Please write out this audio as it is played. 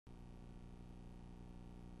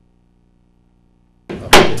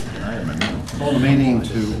Call the meeting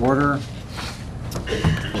to order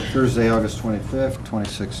for Thursday, August 25th,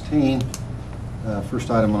 2016.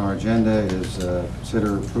 First item on our agenda is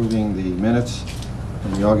consider approving the minutes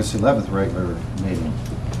from the August 11th regular meeting.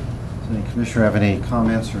 Does any commissioner have any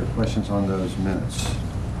comments or questions on those minutes?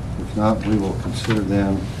 If not, we will consider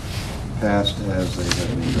them passed as they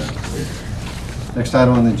have been read. Next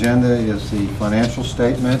item on the agenda is the financial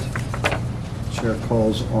statement. Chair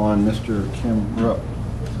calls on Mr. Kim Rupp.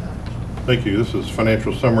 Thank you. This is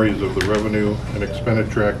financial summaries of the revenue and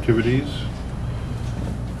expenditure activities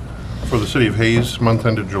for the City of Hayes, month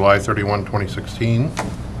ended July 31, 2016.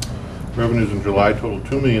 Revenues in July totaled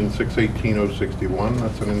 $2,618,061.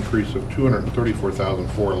 That's an increase of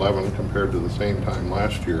 $234,411 compared to the same time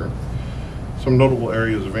last year. Some notable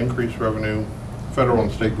areas of increased revenue: federal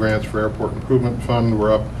and state grants for Airport Improvement Fund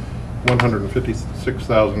were up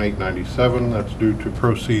 $156,897. That's due to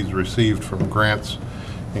proceeds received from grants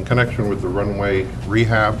in connection with the runway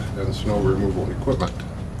rehab and snow removal equipment.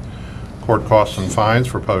 Court costs and fines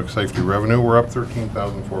for public safety revenue were up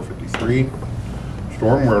 $13,453.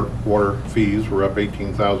 Stormwater fees were up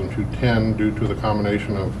 $18,210 due to the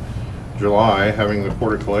combination of July having the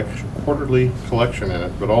quarterly collection in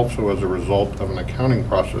it, but also as a result of an accounting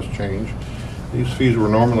process change. These fees were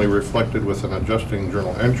normally reflected with an adjusting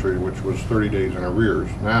journal entry, which was 30 days in arrears.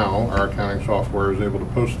 Now, our accounting software is able to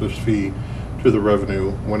post this fee to the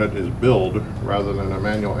revenue when it is billed rather than a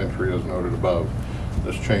manual entry as noted above.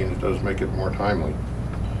 This change does make it more timely.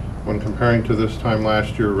 When comparing to this time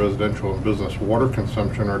last year, residential and business water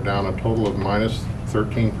consumption are down a total of minus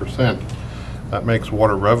 13%. That makes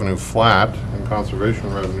water revenue flat and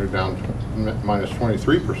conservation revenue down minus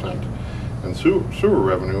 23%, and sewer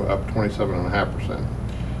revenue up 27.5%.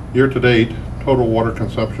 Year to date, total water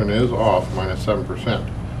consumption is off minus 7%.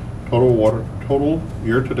 Total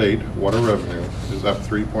year to date water revenue is up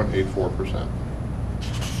 3.84%.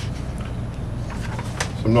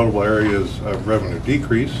 Some notable areas of revenue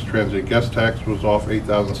decrease: transient guest tax was off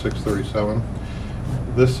 $8,637.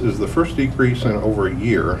 This is the first decrease in over a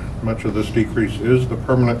year. Much of this decrease is the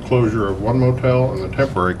permanent closure of one motel and the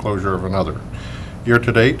temporary closure of another. Year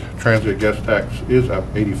to date, transient guest tax is up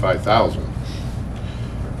 $85,000.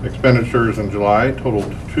 Expenditures in July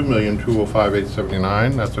totaled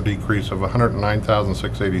 $2,205,879. That's a decrease of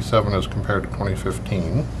 $109,687 as compared to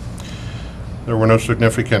 2015. There were no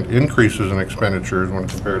significant increases in expenditures when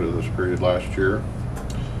compared to this period last year.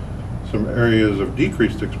 Some areas of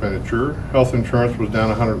decreased expenditure: health insurance was down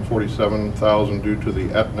 $147,000 due to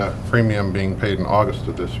the Aetna premium being paid in August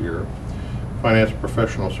of this year. Finance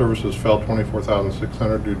professional services fell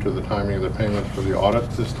 $24,600 due to the timing of the payments for the audit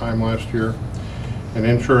this time last year. And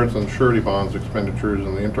insurance and surety bonds expenditures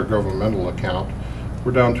in the intergovernmental account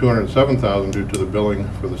were down $207,000 due to the billing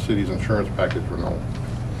for the city's insurance package renewal.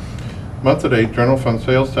 Month to date, general fund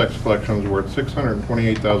sales tax collections were at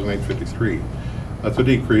 $628,853. That's a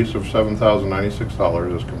decrease of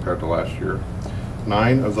 $7,096 as compared to last year.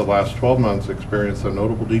 9 of the last 12 months experienced a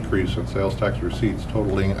notable decrease in sales tax receipts,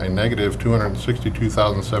 totaling a negative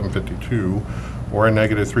 $262,752, or a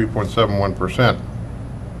negative 3.71%.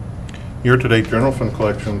 Year-to-date general fund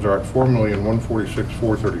collections are at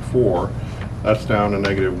 $4,146,434. That's down a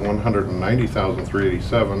negative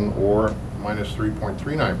 $190,387, or minus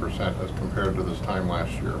 3.39% as compared to this time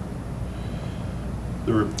last year.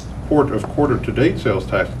 The report of quarter-to-date sales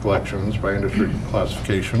tax collections by industry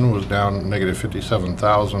classification was down negative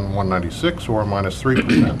 $57,196, or minus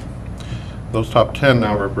 3%. Those top 10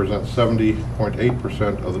 now represent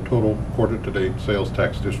 70.8% of the total quarter-to-date sales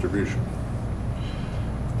tax distribution.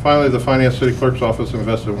 Finally, the Finance City Clerk's Office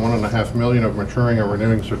invested $1.5 million of maturing and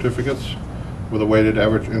renewing certificates with a weighted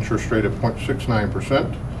average interest rate of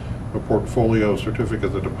 0.69%. The portfolio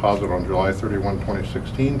certificates of deposit on July 31,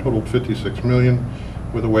 2016 totaled $56 million,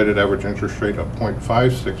 with a weighted average interest rate of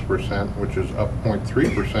 0.56%, which is up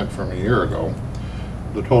 0.3% from a year ago.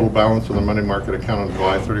 The total balance of the money market account on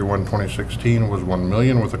July 31, 2016 was $1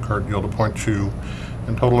 million, with a current yield of 0.2%,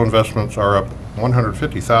 and total investments are up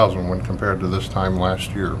 $150,000 when compared to this time last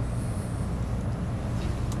year.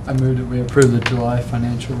 I move that we approve the July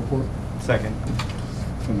financial report. Second.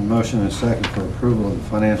 From the motion and a second for approval of the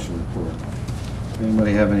financial report.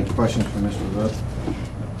 Anybody have any questions for Mr. Rupp?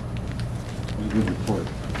 It was a good report,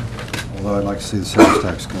 although I'd like to see the sales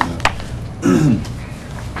tax come up.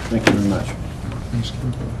 Thank you very much.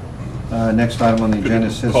 Next item on the agenda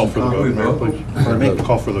is citizen Call for the vote, Mayor, comment. please. Pardon me?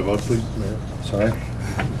 Call for the vote, please, Mayor. Sorry.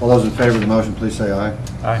 All those in favor of the motion, please say aye.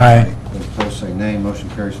 Aye. Those opposed say nay. Motion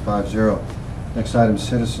carries 5-0. Next item is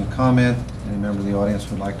citizen comment. Any member of the audience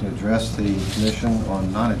would like to address the commission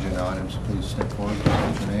on non-agenda items, please step forward,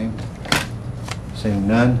 state your name. Seeing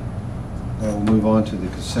none, We'll move on to the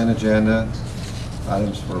consent agenda.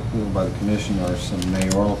 Items for approval by the commission are some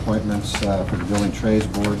mayoral appointments for the Building Trades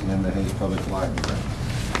Board and the Hayes Public Library.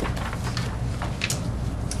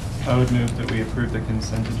 I would move that we approve the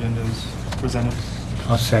consent agendas presented.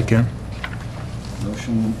 I'll second.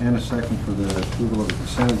 Motion and a second for the approval of the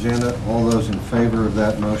consent agenda. All those in favor of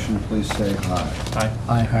that motion, please say aye. Aye.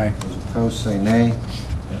 Aye. Those opposed, say nay.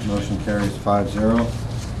 That motion carries 5-0.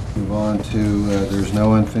 Move on to, there's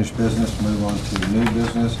no unfinished business. Move on to new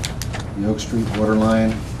business. The Oak Street Water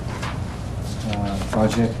Line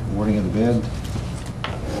project, awarding of the bid.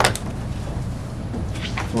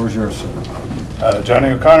 Floor is yours, sir. Johnny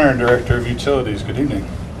O'Connor, Director of Utilities. Good evening.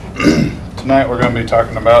 Tonight we're going to be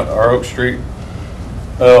talking about our Oak Street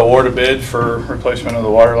award a bid for replacement of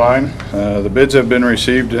the water line. The bids have been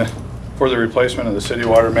received for the replacement of the city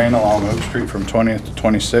water main along Oak Street from 20th to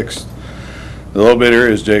 26th. The low bidder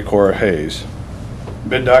is J. Hayes.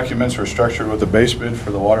 Bid documents were structured with a base bid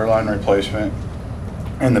for the water line replacement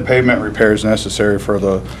and the pavement repairs necessary for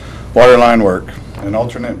the water line work. An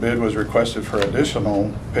alternate bid was requested for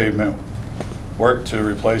additional pavement work to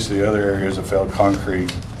replace the other areas of failed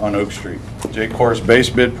concrete on Oak Street. J-Cor's base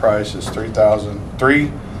bid price is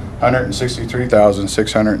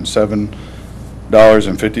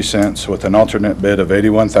 $363,607.50 with an alternate bid of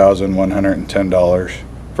 $81,110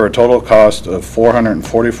 for a total cost of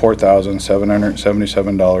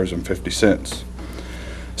 $444,777.50.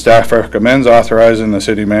 Staff recommends authorizing the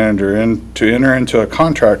city manager to enter into a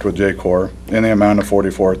contract with J-Cor in the amount of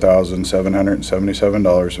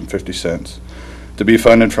 $44,777.50 to be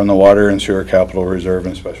funded from the Water and Sewer Capital Reserve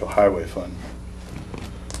and Special Highway Fund.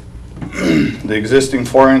 The existing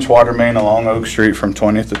 4-inch water main along Oak Street from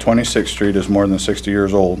 20th to 26th Street is more than 60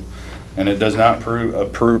 years old, and it does not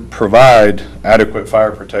provide adequate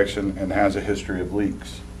fire protection and has a history of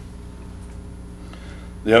leaks.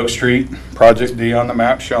 The Oak Street Project D on the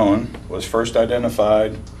map shown was first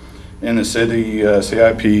identified in the city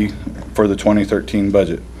CIP for the 2013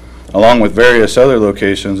 budget, along with various other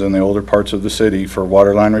locations in the older parts of the city for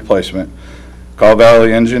water line replacement. Call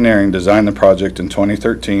Valley Engineering designed the project in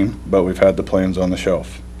 2013, but we've had the plans on the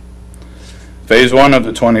shelf. Phase 1 of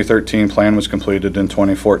the 2013 plan was completed in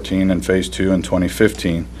 2014 and Phase 2 in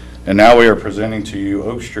 2015. And now we are presenting to you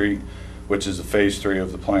Oak Street, which is the Phase 3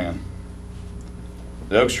 of the plan.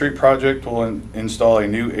 The Oak Street project will install a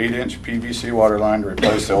new 8-inch PVC water line to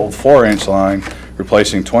replace the old 4-inch line,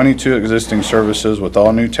 replacing 22 existing services with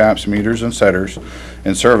all new taps, meters, and setters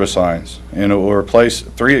and service lines. And it will replace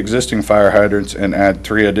 3 existing fire hydrants and add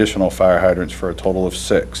 3 additional fire hydrants for a total of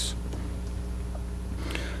 6.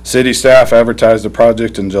 City staff advertised the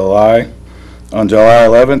project on July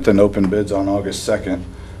 11th and opened bids on August 2nd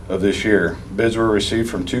of this year. Bids were received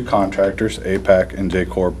from 2 contractors, APAC and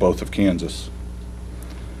J-Corp, both of Kansas.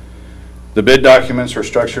 The bid documents were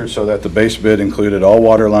structured so that the base bid included all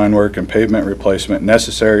water line work and pavement replacement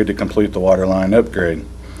necessary to complete the water line upgrade.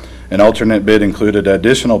 An alternate bid included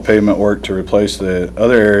additional pavement work to replace the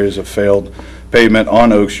other areas of failed pavement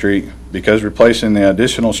on Oak Street. Because replacing the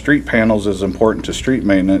additional street panels is important to street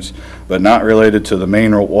maintenance, but not related to the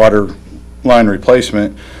main water line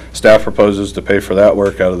replacement, staff proposes to pay for that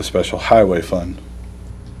work out of the Special Highway Fund.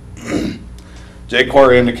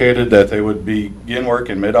 J-Corp indicated that they would begin work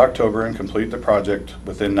in mid-October and complete the project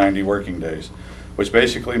within 90 working days, which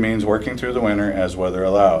basically means working through the winter as weather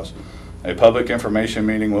allows. A public information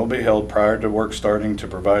meeting will be held prior to work starting to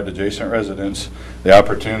provide adjacent residents the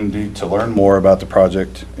opportunity to learn more about the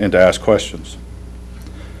project and to ask questions.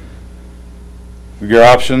 Your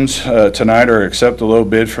options tonight are accept the low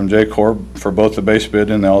bid from J-Corp for both the base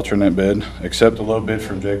bid and the alternate bid, accept the low bid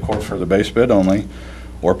from J-Corp for the base bid only,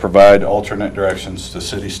 or provide alternate directions to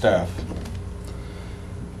city staff.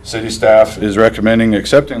 City staff is recommending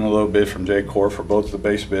accepting the low bid from J-Corp for both the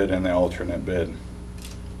base bid and the alternate bid.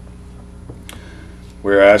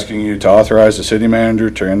 We are asking you to authorize the city manager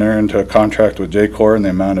to enter into a contract with J-Corp in the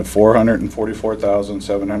amount of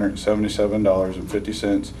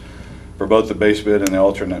 $444,777.50 for both the base bid and the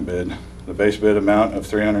alternate bid. The base bid amount of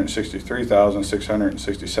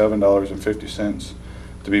 $363,667.50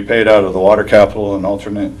 to be paid out of the water capital, and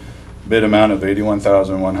alternate bid amount of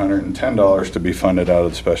 $81,110 to be funded out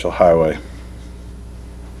of the special highway.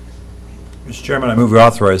 Mr. Chairman, I move we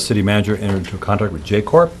authorize city manager to enter into a contract with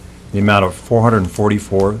J-Corp the amount of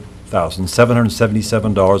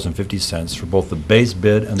 $444,777.50 for both the base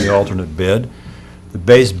bid and the alternate bid. The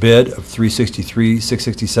base bid of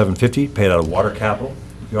 $363,667.50 paid out of water capital.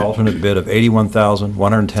 The alternate bid of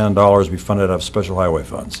 $81,110 be funded out of special highway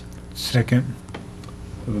funds. Second.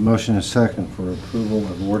 We have a motion and a second for approval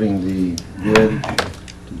of awarding the bid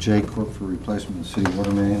to J Corp for replacement of city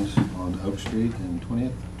water mains on Oak Street and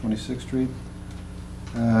 20th, 26th Street.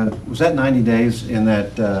 Was that 90 days in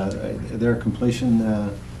that their completion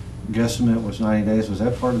guesstimate was 90 days? Was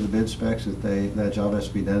that part of the bid specs that that job has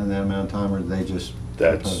to be done in that amount of time, or did they just?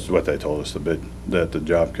 That's what they told us, that the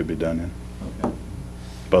job could be done in. Okay.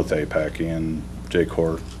 Both APAC and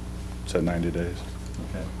J-Corps said 90 days.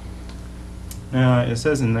 Okay. It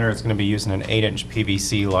says in there it's going to be using an 8-inch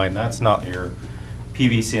PVC line. That's not your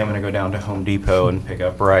PVC I'm going to go down to Home Depot and pick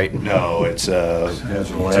up, right? No, it's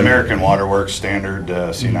American Water Works standard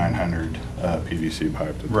C900 PVC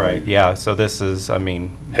pipe. that they- Right, yeah, so this is, I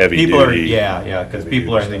mean. Heavy people are- duty. Yeah, because Heavy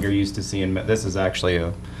people, I duty think, stuff. are used to seeing, this is actually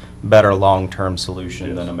a better long-term solution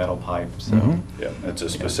than Yes. a metal pipe, so. Mhm. Yeah, it's a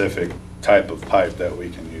specific type of pipe that we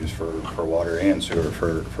can use for water and sewer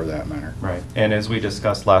for that matter. Right, and as we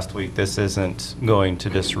discussed last week, this isn't going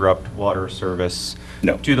to disrupt water service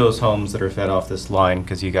No. to those homes that are fed off this line,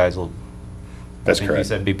 because you guys will, That's I think you correct.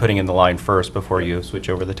 said, be putting in the line first before you switch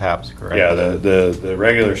over the taps, correct? Yeah, the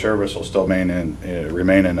regular service will still remain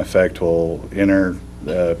in effect. We'll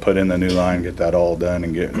put in the new line, get that all done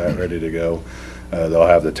and get that ready to go. They'll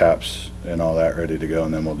have the taps and all that ready to go,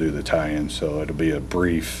 and then we'll do the tie-in. So it'll be a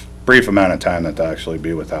brief amount of time that they'll actually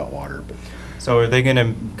be without water. But So are they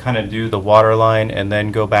gonna kind of do the water line and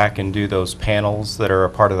then go back and do those panels that are a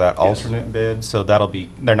part of that alternate bid? So that'll be,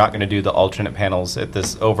 they're not gonna do the alternate panels at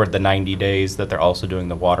this, over the 90 days that they're also doing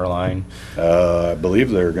the water line? I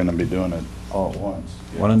believe they're gonna be doing it all at once.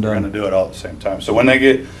 One and They're done. gonna do it all at the same time. So when they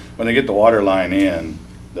get the water line in,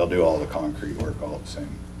 they'll do all the concrete work all at the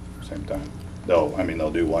same time.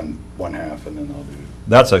 They'll do one half and then they'll do.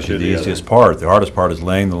 That's actually do the other. easiest part. The hardest part is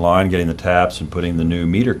laying the line, getting the taps, and putting the new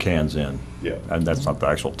meter cans in. Yeah. And that's not the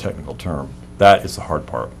actual technical term. That is the hard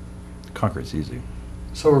part. Concrete's easy.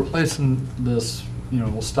 So replacing this,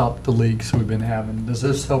 will stop the leaks we've been having. Does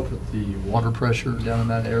this help with the water pressure down in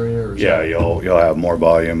that area? Or is Yeah, that- you'll have more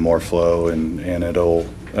volume, more flow, and it'll,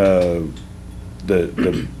 the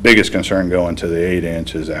biggest concern going to the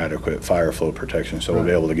 8-inch is adequate fire flow protection, so we'll be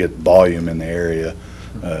Right. able to get volume in the area.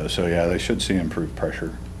 So yeah, they should see improved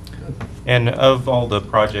pressure. And of all the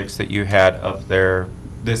projects that you had up there,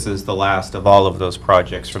 this is the last of all of those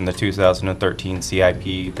projects from the 2013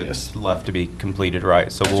 CIP that's Yes. left to be completed,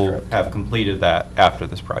 right? So That's we'll correct. have completed that after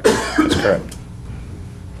this project. That's correct.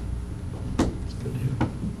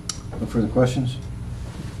 No further questions?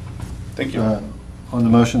 Thank you. On the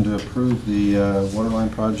motion to approve the water line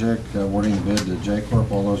project, awarding the bid to J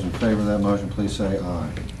Corp, all those in favor of that motion, please say aye.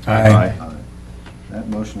 Aye. That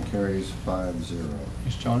motion carries 5-0.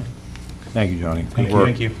 Thanks, Johnny. Thank you, Johnny. Thank you.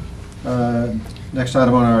 Thank you. Next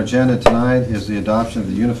item on our agenda tonight is the adoption of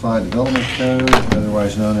the Unified Development Code,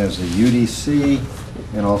 otherwise known as the UDC,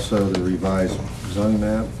 and also the revised zoning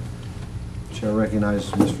map. Chair recognizes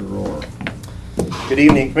Mr. Rohr. Good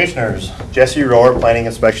evening, Commissioners. Jesse Rohr, Planning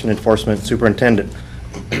Inspection Enforcement Superintendent.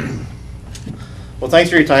 Well, thanks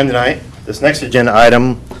for your time tonight. This next agenda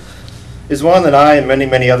item is one that I and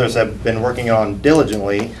many others have been working on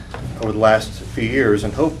diligently over the last few years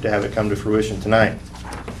and hope to have it come to fruition tonight.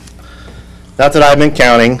 Not that I've been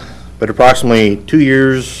counting, but approximately 2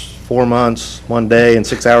 years, 4 months, 1 day, and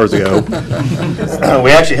 6 hours ago,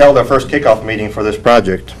 we actually held our first kickoff meeting for this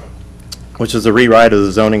project, which is the rewrite of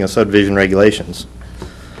the zoning and subdivision regulations.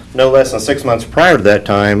 No less than 6 months prior to that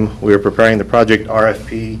time, we were preparing the project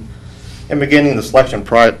RFP and beginning the selection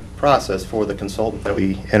process for the consultant that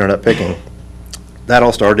we ended up picking. That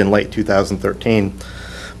all started in late 2013.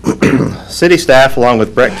 City staff, along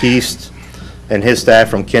with Brett Keast and his staff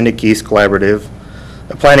from Kendig Keast Collaborative,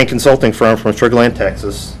 a planning consulting firm from Sugar Land,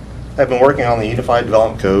 Texas, have been working on the Unified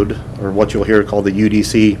Development Code, or what you'll hear called the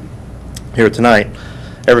UDC, here tonight,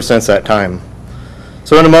 ever since that time.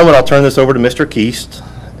 So in a moment, I'll turn this over to Mr. Keast.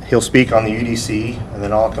 He'll speak on the UDC, and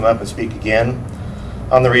then I'll come up and speak again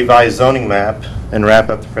on the revised zoning map and wrap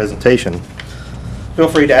up the presentation. Feel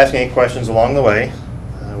free to ask any questions along the way.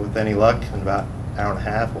 With any luck, in about an hour and a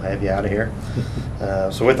half, we'll have you out of here.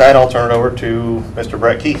 So with that, I'll turn it over to Mr.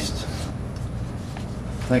 Brett Keast.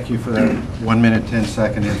 Thank you for that 1 minute,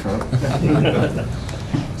 10-second intro.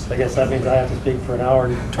 So I guess that means I have to speak for an hour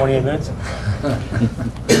and 28 minutes.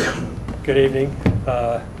 Good evening.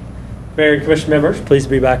 Mayor and Commission members, pleased to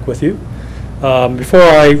be back with you. Before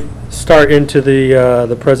I start into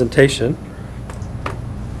the presentation,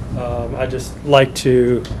 I'd just like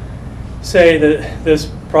to say that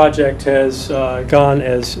this project has gone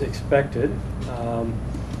as expected.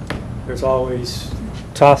 There's always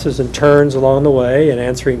tosses and turns along the way and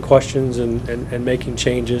answering questions and making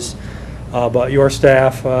changes. But your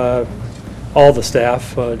staff, all the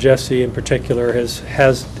staff, Jesse in particular,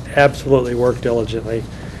 has absolutely worked diligently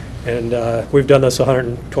And we've done this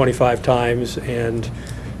 125 times, and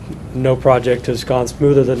no project has gone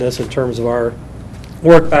smoother than this in terms of our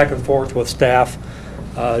work back and forth with staff.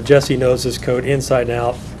 Jesse knows this code inside and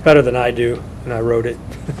out better than I do, and I wrote it.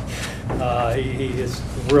 He has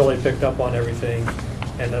really picked up on everything,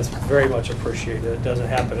 and that's very much appreciated. It doesn't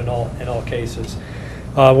happen in all cases.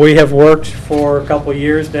 We have worked for a couple of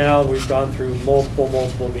years now. We've gone through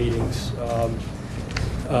multiple meetings.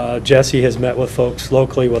 Jesse has met with folks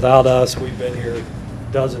locally without us. We've been here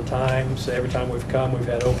a dozen times. Every time we've come, we've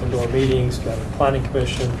had open door meetings, got a planning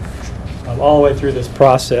commission, all the way through this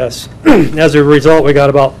process. As a result, we got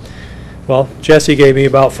about, well, Jesse gave me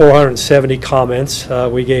about 470 comments.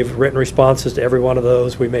 We gave written responses to every one of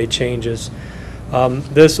those. We made changes.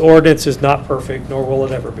 This ordinance is not perfect, nor will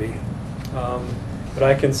it ever be. But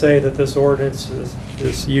I can say that this ordinance,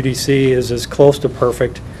 this UDC, is as close to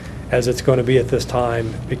perfect as it's going to be at this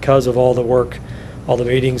time because of all the work, all the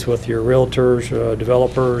meetings with your realtors,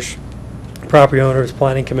 developers, property owners,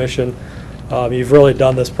 planning commission. You've really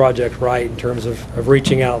done this project right in terms of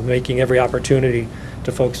reaching out and making every opportunity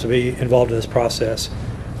to folks to be involved in this process.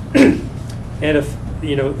 And if,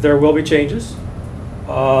 you know, there will be changes.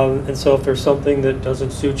 And so if there's something that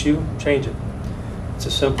doesn't suit you, change it. It's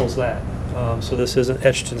as simple as that. So this isn't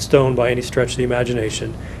etched in stone by any stretch of the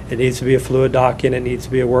imagination. It needs to be a fluid document. It needs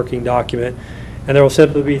to be a working document. And there will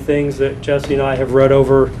simply be things that Jesse and I have read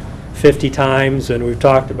over 50 times and we've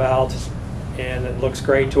talked about, and it looks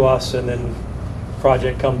great to us, and then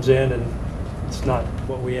project comes in and it's not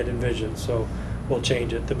what we had envisioned. So we'll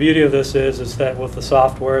change it. The beauty of this is that with the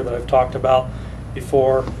software that I've talked about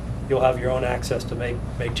before, you'll have your own access to make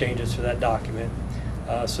changes to that document.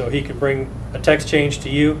 So he can bring a text change to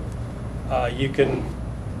you. You can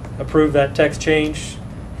approve that text change.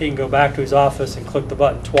 He can go back to his office and click the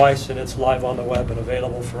button twice, and it's live on the web and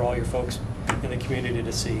available for all your folks in the community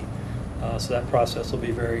to see. So that process will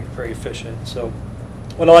be very, very efficient. So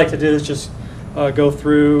what I like to do is just go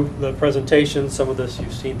through the presentation. Some of this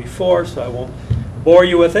you've seen before, so I won't bore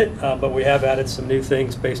you with it, but we have added some new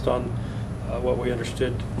things based on what we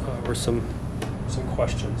understood were some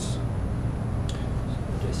questions.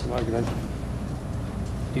 Jason, am I going to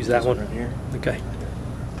use that one? Right here. Okay.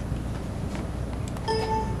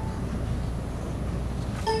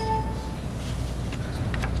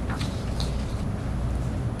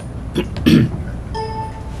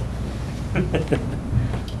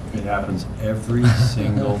 It happens every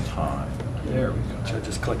single time. There we go. Should I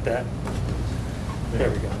just click that? There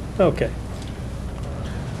we go. Okay.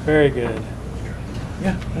 Very good.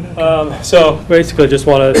 Yeah. So basically just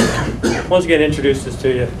want to once again introduce this to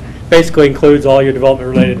you. Basically includes all your development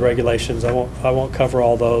related regulations. I won't cover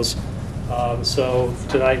all those. So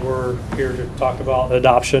tonight we're here to talk about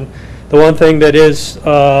adoption. The one thing that is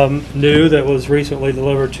new that was recently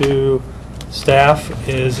delivered to staff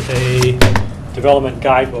is a development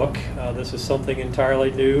guidebook. This is something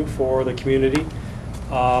entirely new for the community.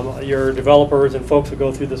 Your developers and folks who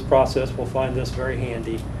go through this process will find this very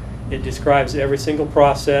handy. It describes every single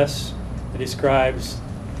process. It describes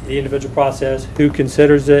the individual process, who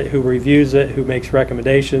considers it, who reviews it, who makes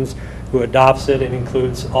recommendations, who adopts it. It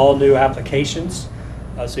includes all new applications.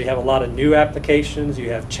 So you have a lot of new applications.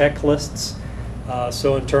 You have checklists.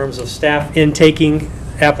 So in terms of staff intaking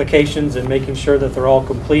applications and making sure that they're all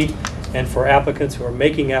complete, and for applicants who are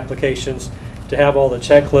making applications to have all the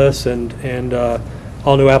checklists and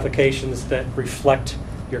all new applications that reflect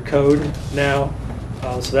your code now.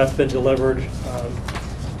 So that's been delivered.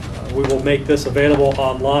 We will make this available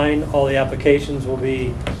online. All the applications will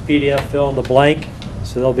be PDF fill in the blank,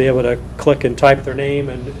 so they'll be able to click and type their name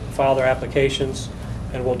and file their applications.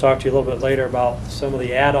 And we'll talk to you a little bit later about some of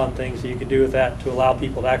the add-on things that you can do with that to allow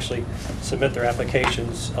people to actually submit their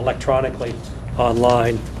applications electronically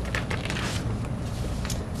online.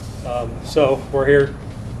 So we're here,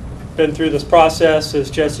 been through this process as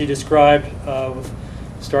Jesse described,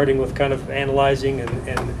 starting with kind of analyzing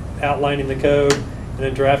and outlining the code, and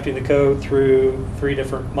then drafting the code through 3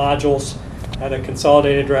 different modules. Had a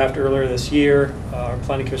consolidated draft earlier this year. Our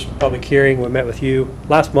Planning Commission public hearing, we met with you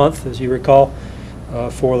last month, as you recall,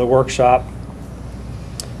 for the workshop.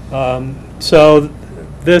 So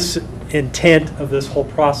this intent of this whole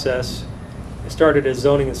process, it started as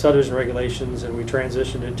zoning and subdivision regulations, and we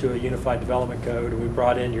transitioned into a unified development code, and we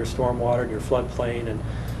brought in your stormwater and your floodplain and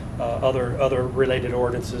other related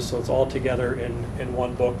ordinances, so it's all together in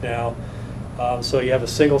one book now. So you have a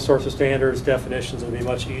single source of standards, definitions will be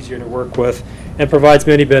much easier to work with, and provides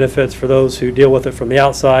many benefits for those who deal with it from the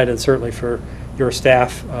outside, and certainly for your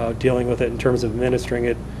staff dealing with it in terms of administering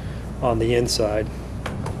it on the inside.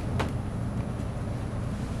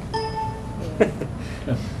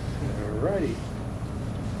 righty.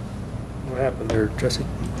 What happened there, Jesse?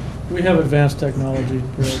 We have advanced technology,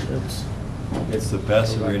 Brett. It's the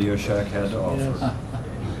best that Radio Shack had to offer. Yes.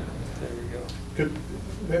 There we go. Could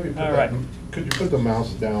maybe put All that, right. could you put the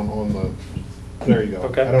mouse down on the, there you go.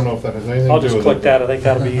 Okay. I don't know if that has anything to do I'll with it. just click that. I think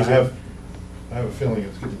that'll be I easier. have a feeling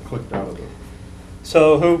it's getting clicked out of the.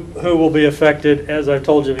 So who will be affected? As I've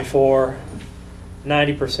told you before,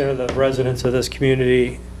 90% of the residents of this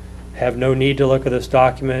community have no need to look at this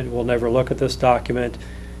document, will never look at this document,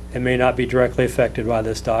 and may not be directly affected by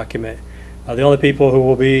this document. The only people who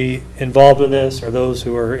will be involved in this are those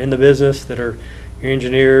who are in the business, that are your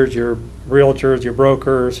engineers, your realtors, your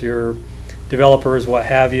brokers, your developers, what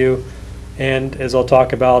have you. And as I'll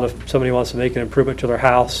talk about, if somebody wants to make an improvement to their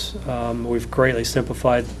house, we've greatly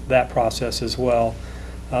simplified that process as well.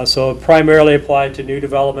 So primarily applied to new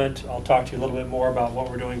development. I'll talk to you a little bit more about what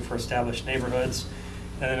we're doing for established neighborhoods.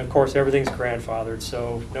 And then, of course, everything's grandfathered,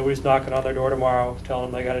 so nobody's knocking on their door tomorrow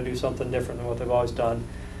telling them they got to do something different than what they've always done.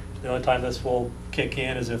 The only time this will kick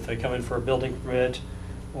in is if they come in for a building permit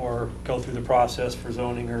or go through the process for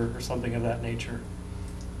zoning or something of that nature.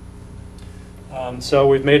 So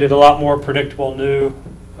we've made it a lot more predictable, new,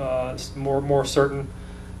 more certain.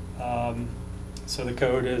 So the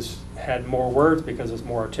code has had more words because it's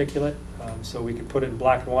more articulate. So we can put it in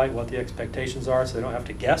black and white what the expectations are, so they don't have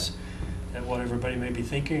to guess at what everybody may be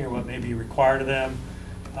thinking or what may be required of them.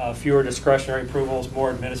 Fewer discretionary approvals, more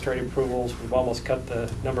administrative approvals. We've almost cut the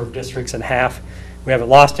number of districts in half. We haven't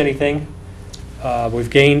lost anything. We've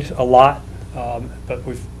gained a lot, but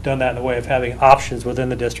we've done that in the way of having options within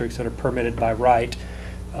the districts that are permitted by right.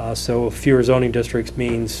 So fewer zoning districts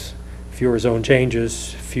means fewer zone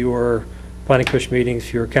changes, fewer planning commission meetings,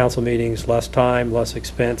 fewer council meetings, less time, less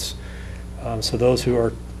expense. So those who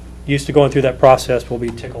are used to going through that process will be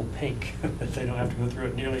tickled pink if they don't have to go through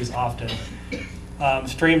it nearly as often.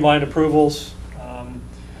 Streamlined approvals.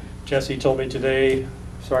 Jesse told me today,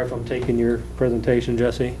 sorry if I'm taking your presentation,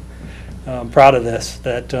 Jesse. I'm proud of this,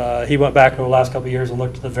 that he went back over the last couple of years and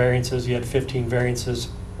looked at the variances. He had 15 variances.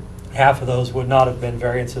 Half of those would not have been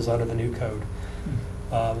variances under the new code.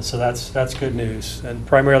 So that's good news, and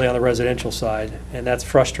primarily on the residential side. And that's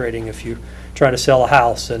frustrating if you try to sell a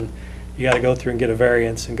house and you got to go through and get a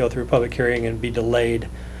variance and go through a public hearing and be delayed.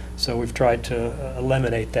 So we've tried to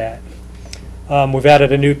eliminate that. We've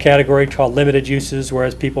added a new category called limited uses,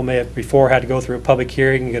 whereas people may have before had to go through a public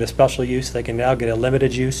hearing and get a special use. They can now get a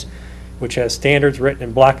limited use, which has standards written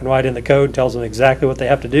in black and white in the code, tells them exactly what they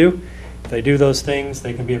have to do. If they do those things,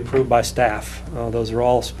 they can be approved by staff. Those are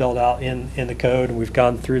all spelled out in the code, and we've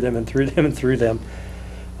gone through them and through them and through them.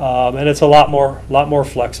 And it's a lot more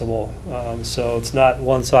flexible. So it's not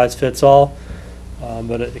one size fits all,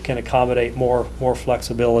 but it can accommodate more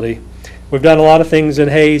flexibility. We've done a lot of things in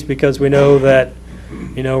Hayes because we know that,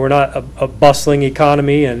 we're not a bustling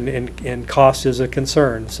economy, and cost is a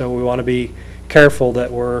concern. So we want to be careful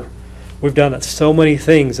that we've done so many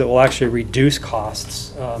things that will actually reduce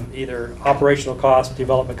costs, either operational costs,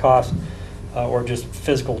 development costs, or just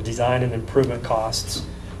physical design and improvement costs,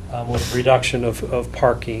 with reduction of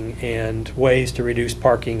parking and ways to reduce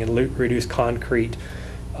parking and reduce concrete.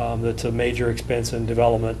 That's a major expense in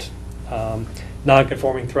development.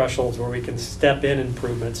 Non-conforming thresholds where we can step in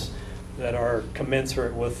improvements that are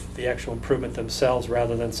commensurate with the actual improvement themselves,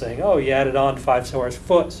 rather than saying, oh, you added on 5 square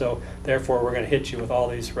foot, so therefore we're going to hit you with all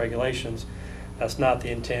these regulations. That's not the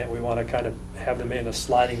intent. We want to kind of have them in a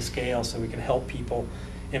sliding scale so we can help people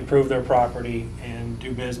improve their property and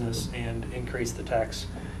do business and increase the tax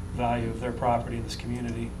value of their property in this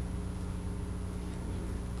community.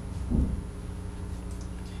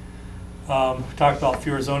 We talked about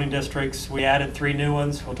fewer zoning districts. We added 3 new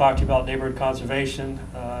ones. We'll talk to you about neighborhood conservation.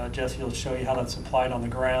 Jesse will show you how that's applied on the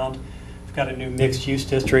ground. We've got a new mixed-use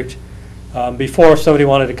district. Before, if somebody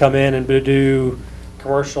wanted to come in and do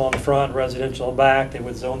commercial on the front, residential on the back, they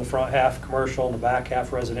would zone the front half commercial and the back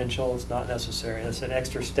half residential. It's not necessary. That's an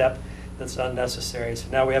extra step that's unnecessary. So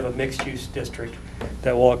now we have a mixed-use district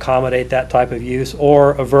that will accommodate that type of use,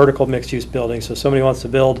 or a vertical mixed-use building. So if somebody wants to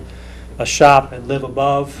build a shop and live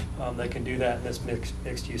above, they can do that in this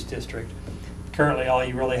mixed-use district. Currently, all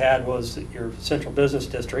you really had was your central business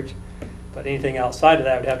district, but anything outside of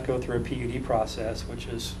that would have to go through a PUD process, which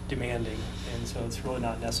is demanding, and so it's really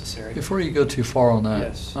not necessary. Before you go too far on that,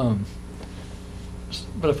 Yes.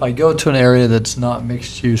 But if I go to an area that's not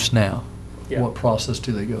mixed use now, Yeah. what process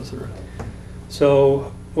do they go through?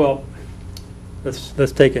 So, well,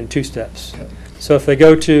 let's take it in 2 steps. Okay. So if they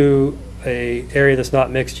go to a area that's not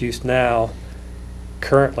mixed use now,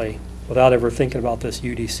 currently, without ever thinking about this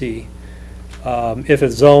UDC, if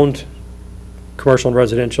it's zoned commercial and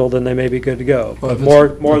residential, then they may be good to go. Well, But if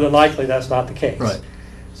it's- more than likely, that's not the case. Right.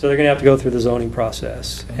 So they're going to have to go through the zoning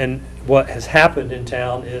process. Okay. And what has happened in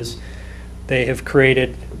town is they've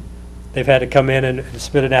had to come in and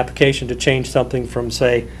submit an application to change something from,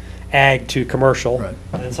 say, ag to commercial. Right.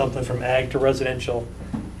 And then something from ag to residential.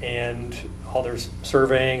 And all their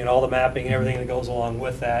surveying and all the mapping and everything that goes along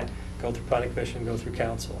with that, go through planning commission, go through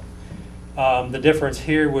council. The difference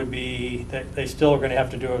here would be that they still are going to have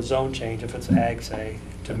to do a zone change if it's ag, say,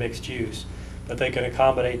 to mixed use. But they can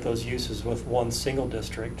accommodate those uses with one single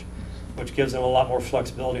district, which gives them a lot more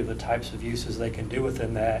flexibility of the types of uses they can do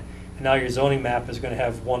within that. And now your zoning map is going to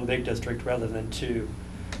have one big district rather than two.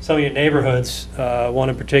 Some of your neighborhoods, one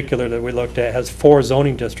in particular that we looked at, has 4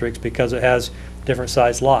 zoning districts because it has different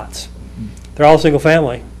sized lots. They're all single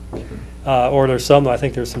family. Or there's some, I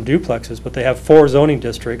think there's some duplexes, but they have 4 zoning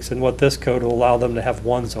districts, and what this code will allow them to have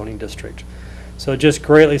 1 zoning district. So it just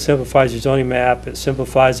greatly simplifies your zoning map. It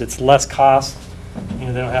simplifies, it's less cost. You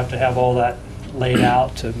know, they don't have to have all that laid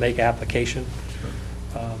out to make application.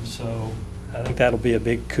 So I think that'll be a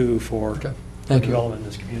big coup for Okay. Thank you. development in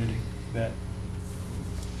this community. You bet.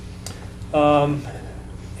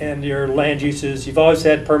 And your land uses, you've always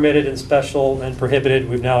had permitted and special and prohibited.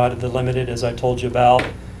 We've now added the limited, as I told you about.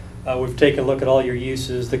 We've taken a look at all your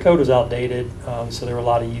uses. The code was outdated, so there were a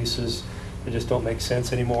lot of uses that just don't make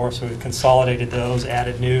sense anymore. So we've consolidated those,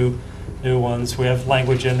 added new ones. We have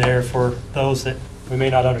language in there for those that we may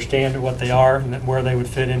not understand what they are and where they would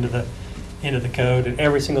fit into the code. And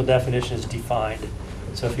every single definition is defined.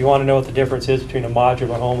 So if you want to know what the difference is between a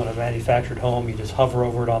modular home and a manufactured home, you just hover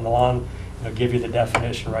over it on the lawn. It'll give you the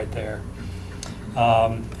definition right there.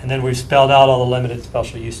 And then we've spelled out all the limited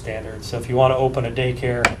special use standards. So if you want to open a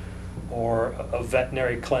daycare or a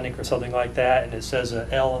veterinary clinic or something like that, and it says a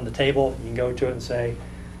L on the table, you can go to it and say,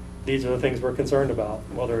 these are the things we're concerned about,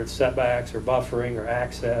 whether it's setbacks or buffering or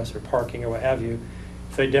access or parking or what have you.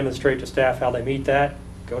 If they demonstrate to staff how they meet that,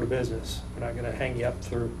 go to business. We're not going to hang you up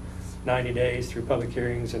through 90 days through public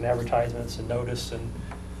hearings and advertisements and notice and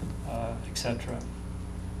et cetera.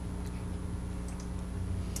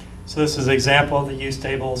 So this is an example of the use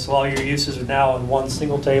table. So all your uses are now in one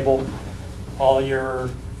single table. All your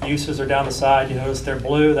uses are down the side. You notice they're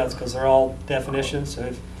blue. That's because they're all definitions. So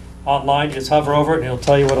if online, you just hover over it and it'll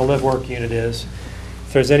tell you what a live-work unit is.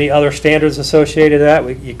 If there's any other standards associated to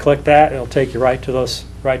that, you click that and it'll take you right to those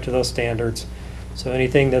standards. So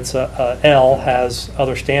anything that's a L has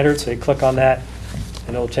other standards. So you click on that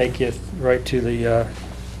and it'll take you right to the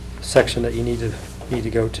section that you need to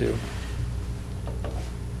go to.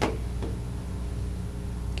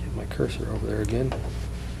 Get my cursor over there again.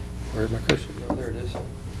 Where'd my cursor go? There it is.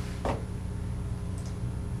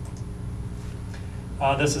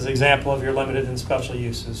 This is an example of your limited and special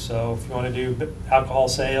uses. So if you want to do alcohol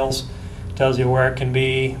sales, it tells you where it can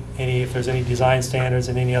be, if there's any design standards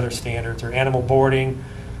and any other standards, or animal boarding,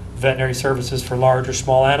 veterinary services for large or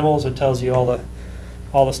small animals. It tells you all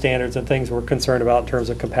the standards and things we're concerned about in terms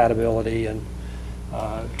of compatibility and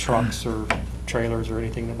trucks or trailers or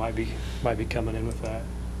anything that might be coming in with that.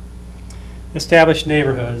 Established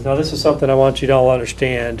neighborhoods. Now this is something I want you to all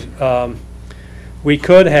understand. We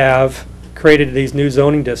could have created these new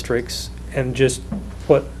zoning districts and just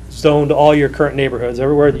zoned all your current neighborhoods,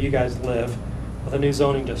 everywhere that you guys live, with a new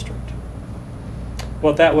zoning district.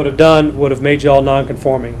 What that would have done would have made you all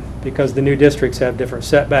non-conforming because the new districts have different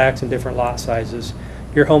setbacks and different lot sizes.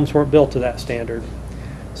 Your homes weren't built to that standard.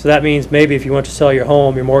 So that means maybe if you want to sell your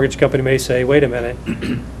home, your mortgage company may say, wait a minute,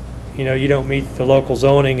 you don't meet the local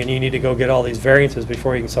zoning and you need to go get all these variances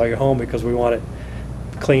before you can sell your home because we want it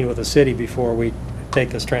clean with the city before we take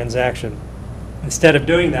this transaction. Instead of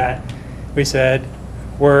doing that, we said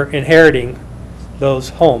we're inheriting those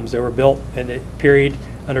homes. They were built in a period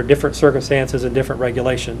under different circumstances and different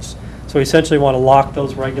regulations. So we essentially want to lock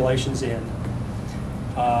those regulations in.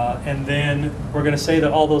 And then we're going to say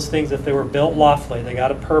that all those things, if they were built lawfully, they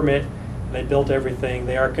got a permit, and they built everything,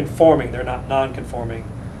 they are conforming, they're not non-conforming.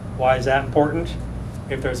 Why is that important?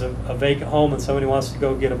 If there's a vacant home and somebody wants to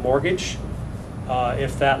go get a mortgage,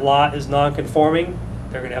 if that lot is non-conforming,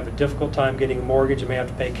 they're going to have a difficult time getting a mortgage and may have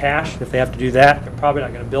to pay cash. If they have to do that, they're probably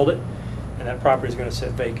not going to build it, and that property is going to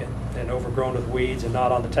sit vacant and overgrown with weeds and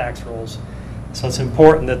not on the tax rolls. So it's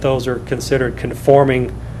important that those are considered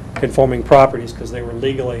conforming properties because they were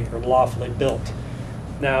legally or lawfully built.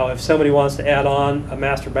 Now, if somebody wants to add on a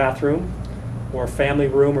master bathroom or a family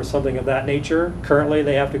room or something of that nature, currently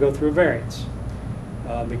they have to go through a variance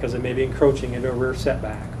because it may be encroaching into a rear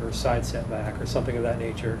setback or a side setback or something of that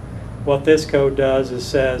nature. What this code does is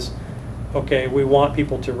says, okay, we want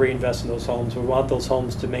people to reinvest in those homes. We want those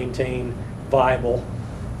homes to maintain viable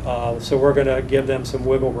So we're going to give them some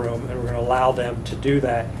wiggle room, and we're going to allow them to do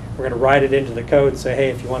that. We're going to write it into the code and say, hey,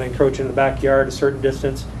 if you want to encroach into the backyard a certain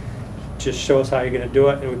distance, just show us how you're going to do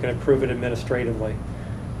it, and we can approve it administratively.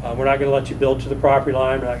 We're not going to let you build to the property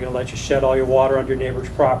line. We're not going to let you shed all your water on your neighbor's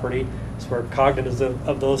property. So we're cognizant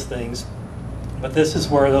of those things. But this is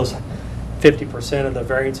where those 50% of the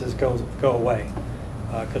variances go away,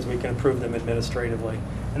 because we can approve them administratively.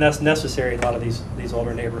 And that's necessary in a lot of these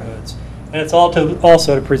older neighborhoods. And it's also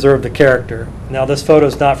to preserve the character. Now, this photo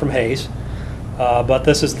is not from Hayes, but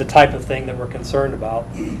this is the type of thing that we're concerned about,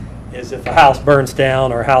 is if a house burns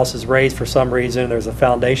down or a house is raised for some reason, there's a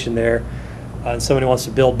foundation there, and somebody wants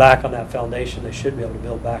to build back on that foundation, they should be able to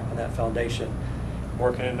build back on that foundation. I'm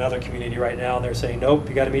working in another community right now, and they're saying, nope,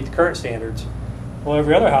 you got to meet the current standards. Well,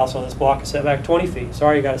 every other house on this block is set back 20 feet.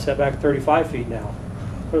 Sorry, you got to set back 35 feet now.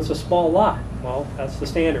 But it's a small lot. Well, that's the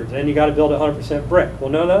standards. And you got to build 100% brick.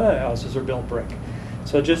 Well, none of the houses are built brick.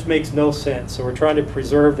 So it just makes no sense. So we're trying to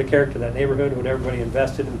preserve the character of that neighborhood, what everybody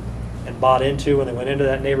invested in and bought into when they went into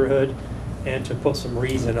that neighborhood, and to put some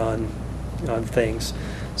reason on things.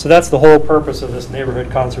 So that's the whole purpose of this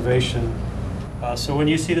neighborhood conservation. So when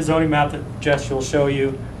you see the zoning map that Jess will show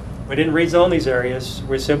you, we didn't rezone these areas.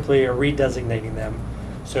 We simply are redesignating them.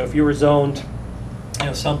 So if you were zoned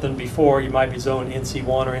something before, you might be zoned NC1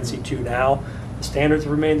 or NC2 now. The standards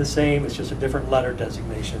remain the same. It's just a different letter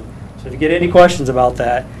designation. So if you get any questions about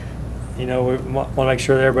that, we want to make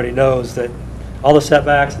sure that everybody knows that all the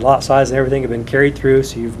setbacks and lot size and everything have been carried through,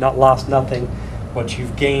 so you've not lost nothing, but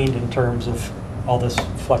you've gained in terms of all this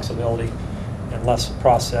flexibility and less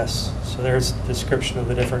process. So there's a description of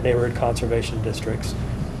the different neighborhood conservation districts.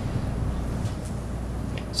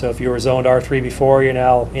 So if you were zoned R3 before, you're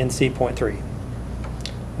now NC.3.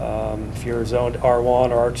 If you're zoned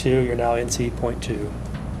R1 or R2, you're now NC.2.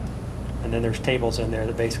 And then there's tables in there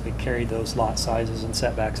that basically carry those lot sizes and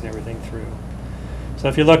setbacks and everything through. So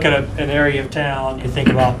if you look at an area of town, you think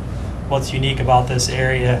about what's unique about this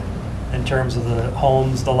area in terms of the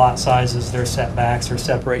homes, the lot sizes, their setbacks, their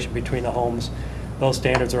separation between the homes. Those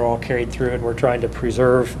standards are all carried through, and we're trying to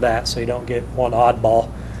preserve that so you don't get one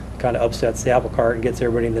oddball kind of upsets the apple cart and gets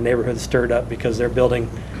everybody in the neighborhood stirred up because they're building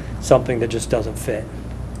something that just doesn't fit.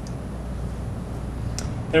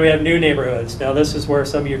 Then we have new neighborhoods. Now this is where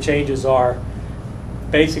some of your changes are.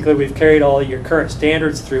 Basically, we've carried all your current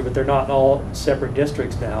standards through, but they're not in all separate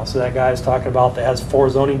districts now. So that guy is talking about that has 4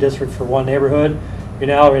 zoning districts for one neighborhood. You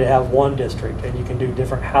now already have 1 district, and you can do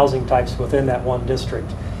different housing types within that 1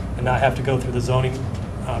 district and not have to go through the zoning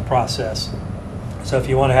process. So if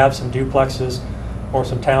you want to have some duplexes or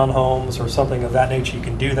some townhomes or something of that nature, you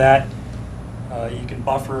can do that. You can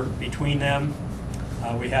buffer between them.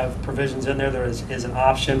 We have provisions in there. There is an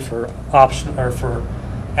option for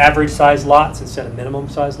average size lots instead of minimum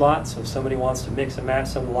size lots. So if somebody wants to mix and match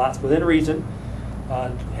some of the lots within reason,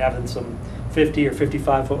 having some 50 or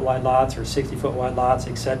 55 foot wide lots or 60 foot wide lots,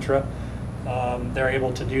 etc., they're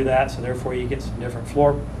able to do that. So therefore, you get some different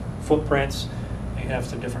floor footprints. You have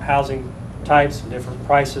some different housing types, some different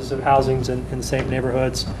prices of housings in the same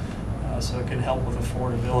neighborhoods. So it can help with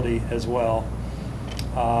affordability as well.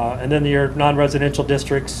 And then your non-residential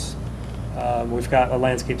districts, we've got a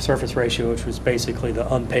landscape surface ratio, which was basically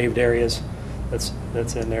the unpaved areas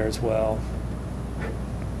that's in there as well.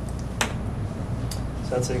 So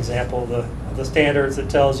that's an example of the standards that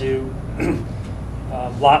tells you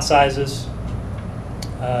lot sizes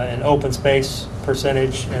and open space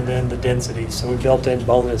percentage, and then the density. So we built in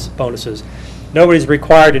bonuses. Nobody's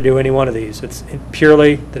required to do any one of these. It's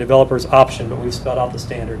purely the developer's option, but we've spelled out the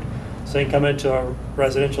standard. So they can come into a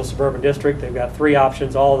residential suburban district. They've got 3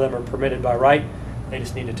 options. All of them are permitted by right. They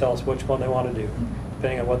just need to tell us which one they want to do,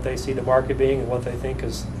 depending on what they see the market being and what they think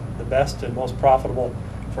is the best and most profitable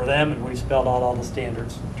for them. And we've spelled out all the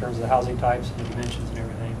standards in terms of the housing types and the dimensions and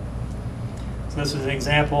everything. So this is an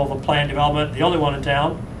example of a planned development, the only one in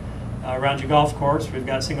town. Around your golf course, we've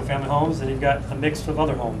got single-family homes, and you've got a mix of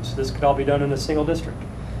other homes. This could all be done in a single district.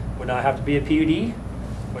 Would not have to be a PUD.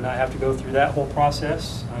 Would not have to go through that whole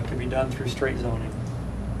process. It could be done through straight zoning.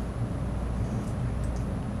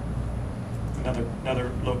 Another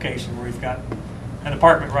location where we've got an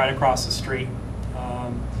apartment right across the street.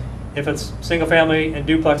 If it's single family and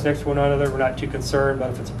duplex next to one another, we're not too concerned, but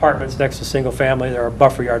if it's apartments next to single family, there are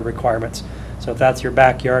buffer yard requirements. So if that's your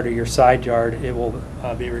backyard or your side yard, it will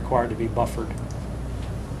be required to be buffered.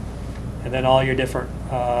 And then all your different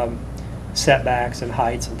setbacks and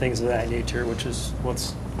heights and things of that nature, which is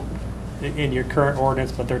what's in your current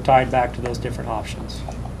ordinance, but they're tied back to those different options.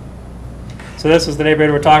 So this is the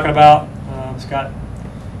neighborhood we're talking about. It's got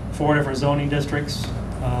 4 different zoning districts.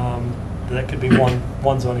 that could be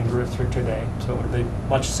one zoning district today. So it would be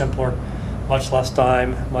much simpler, much less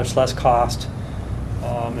time, much less cost,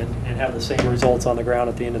 and have the same results on the ground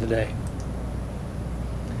at the end of the day.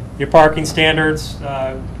 Your parking standards,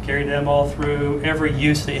 carry them all through. Every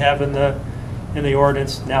use that you have in the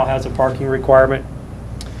ordinance now has a parking requirement.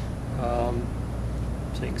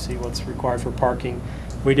 So you can see what's required for parking.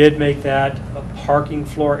 We did make that a parking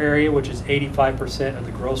floor area, which is 85% of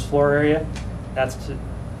the gross floor area. That's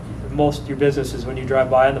most of your businesses when you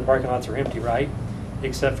drive by and the parking lots are empty, right?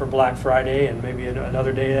 Except for Black Friday and maybe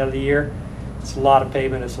another day out of the year. It's a lot of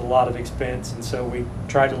pavement, it's a lot of expense, and so we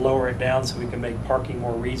tried to lower it down so we can make parking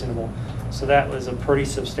more reasonable. So that was a pretty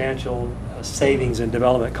substantial savings in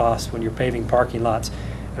development costs when you're paving parking lots.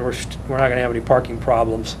 And we're not going to have any parking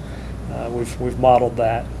problems. We've modeled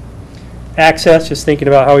that. Access, just thinking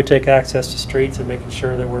about how we take access to streets and making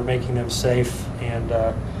sure that we're making them safe and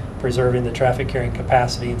preserving the traffic carrying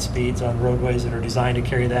capacity and speeds on roadways that are designed to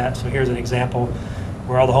carry that. So here's an example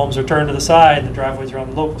where all the homes are turned to the side, the driveways are on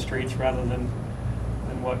the local streets rather than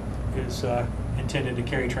what is intended to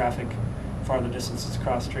carry traffic farther distances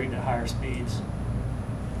across the street and at higher speeds.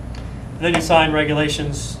 And then you sign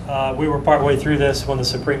regulations. We were partway through this when the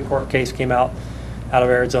Supreme Court case came out of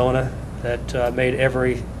Arizona that made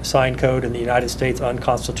every sign code in the United States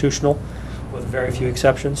unconstitutional, with very few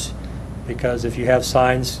exceptions. Because if you have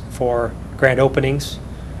signs for grand openings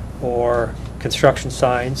or construction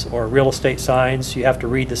signs or real estate signs, you have to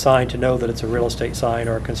read the sign to know that it's a real estate sign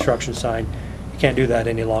or a construction sign. You can't do that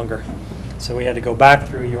any longer. So we had to go back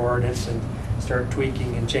through your ordinance and start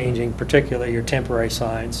tweaking and changing, particularly your temporary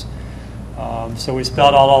signs. So we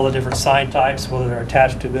spelled out all the different sign types, whether they're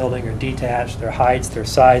attached to a building or detached, their heights, their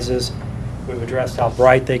sizes. We've addressed how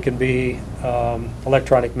bright they can be,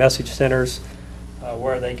 electronic message centers,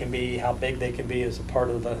 where they can be, how big they can be as a part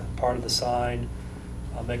of the sign,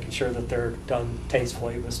 making sure that they're done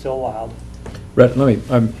tastefully but still allowed. Brett,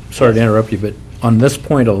 I'm sorry to interrupt you, but on this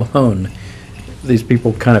point alone, these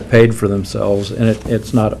people kind of paid for themselves, and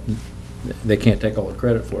it's not, they can't take all the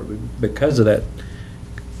credit for it. But because of that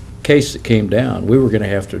case that came down, we were going to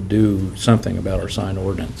have to do something about our sign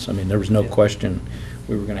ordinance. I mean, there was no question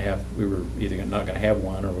we were either not going to have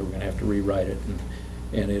one or we were going to have to rewrite it.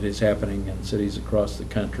 And it is happening in cities across the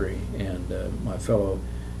country. And my fellow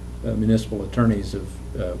municipal attorneys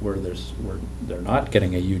where they're not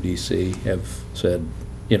getting a UDC have said,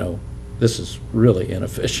 you know, this is really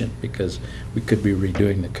inefficient because we could be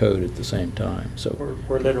redoing the code at the same time. So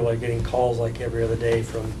we're literally getting calls like every other day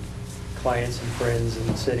from clients and friends in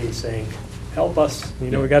the city saying, help us,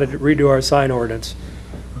 you know, we got to redo our sign ordinance.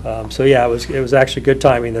 So yeah, it was actually good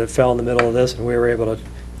timing that it fell in the middle of this, and we were able to,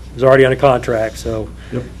 it was already on a contract, so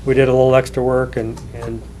yep. We did a little extra work and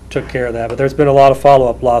took care of that. But there's been a lot of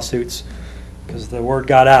follow-up lawsuits because the word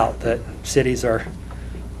got out that cities are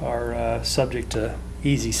subject to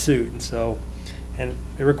easy suit, and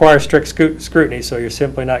it requires strict scrutiny, so you're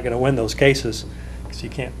simply not going to win those cases because you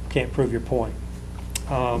can't prove your point.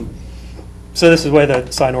 So this is the way the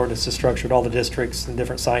sign ordinance is structured, all the districts and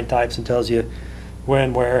different sign types, and tells you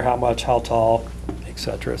when, where, how much, how tall,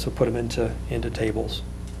 etc. So put them into tables.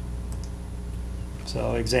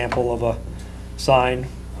 So example of a sign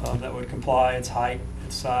that would comply, its height,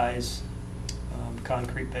 its size,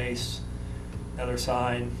 concrete base. Another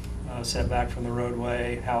sign, setback from the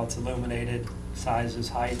roadway, how it's illuminated, sizes,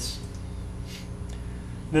 heights.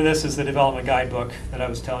 Then this is the development guidebook that I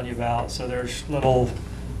was telling you about. So there's little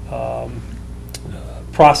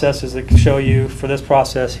processes that can show you, for this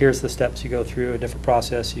process, here's the steps you go through. A different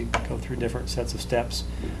process, you go through different sets of steps.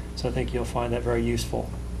 So I think you'll find that very useful.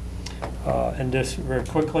 And just very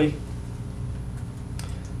quickly,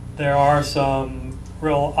 there are some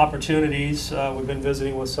real opportunities. We've been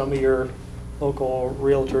visiting with some of your local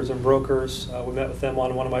realtors and brokers. We met with them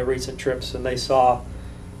on one of my recent trips, and they saw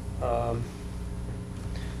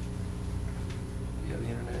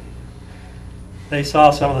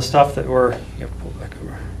some of the stuff that we're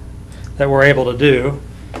able to do,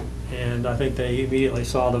 and I think they immediately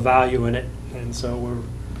saw the value in it, and so we're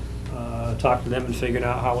talking to them and figuring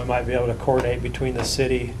out how we might be able to coordinate between the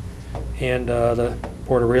city and the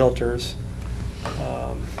Board of Realtors.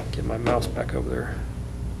 Get my mouse back over there.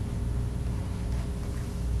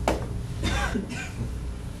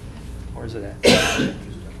 Where's it at?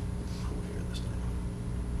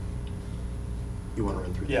 You want to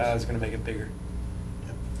run through this? Yeah, I was going to make it bigger.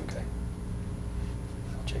 Yep. Okay.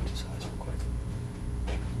 I'll change the size real quick.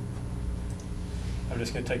 I'm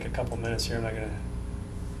just going to take a couple minutes here. I'm not going to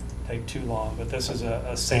take too long, but this is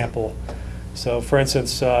a sample. So for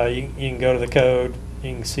instance, you can go to the code,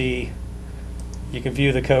 you can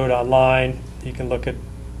view the code online, you can look at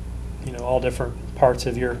you know, all different parts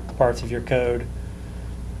of your code.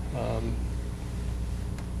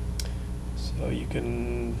 So you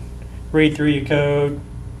can read through your code.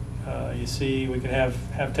 You see we can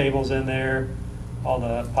have tables in there, all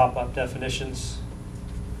the pop-up definitions,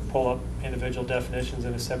 pull up individual definitions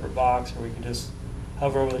in a separate box, or we can just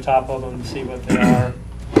hover over the top of them and see what they are.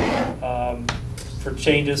 For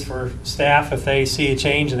changes for staff, if they see a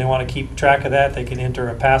change and they want to keep track of that, they can enter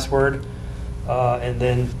a password and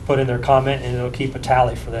then put in their comment, and it'll keep a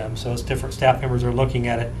tally for them. So as different staff members are looking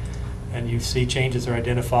at it and you see changes are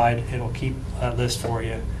identified, it'll keep a list for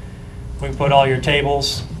you. We can put all your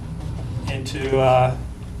tables into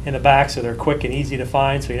in the back so they're quick and easy to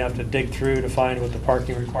find, so you don't have to dig through to find what the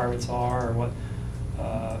parking requirements are or what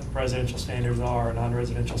residential standards are,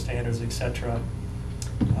 non-residential standards, etc.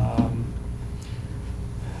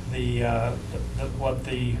 What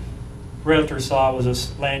the realtor saw was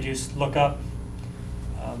this land use lookup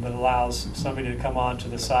that allows somebody to come onto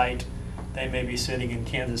the site. They may be sitting in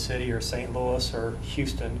Kansas City or St. Louis or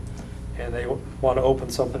Houston, and they want to open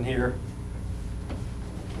something here.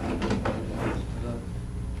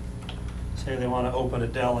 Say they want to open a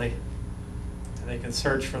deli, and they can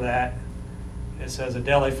search for that. It says a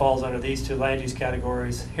deli falls under these two land use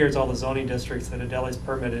categories. Here's all the zoning districts that a deli is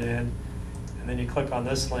permitted in. And then you click on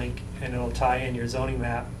this link, and it'll tie in your zoning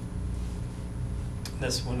map.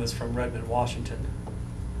 This one is from Redmond, Washington,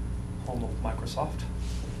 home of Microsoft.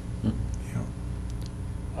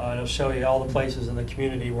 It'll show you all the places in the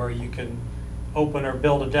community where you can open or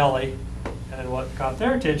build a deli. And then what got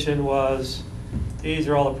their attention was these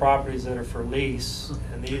are all the properties that are for lease,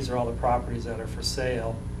 and these are all the properties that are for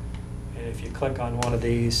sale. And if you click on one of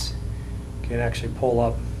these, you can actually pull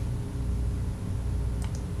up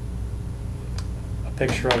a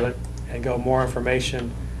picture of it and go more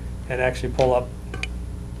information and actually pull up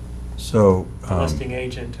So, the listing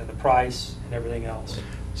agent and the price and everything else.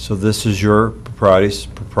 so this is your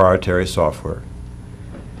proprietary software?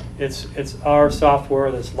 It's our software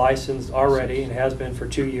that's licensed already and has been for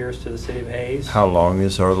 2 years to the city of Hayes. How long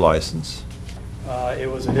is our license? It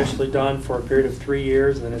was initially done for a period of 3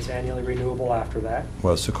 years, and then it's annually renewable after that.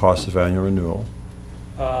 What's the cost of annual renewal?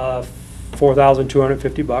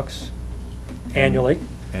 $4,250 annually.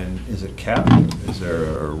 And is it capped? Is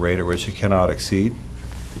there a rate at which it cannot exceed?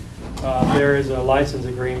 There is a license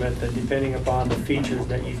agreement that, depending upon the features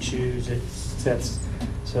that you choose, it sets.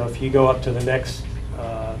 So if you go up to the next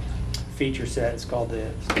feature set, it's called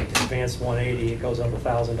the Advanced 180. It goes up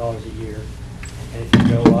 $1,000 a year. And if you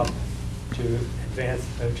go up to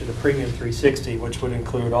to the Premium 360, which would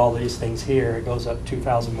include all these things here, it goes up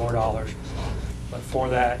 $2,000 more. But for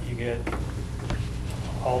that, you get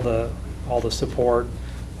all the support.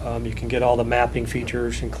 You can get all the mapping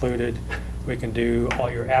features included. We can do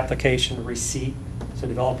all your application receipt, so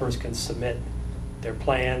developers can submit their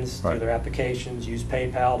plans through Right. their applications, use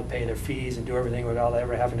PayPal to pay their fees, and do everything without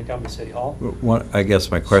ever having to come to City Hall. I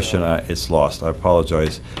guess my question, it's lost, I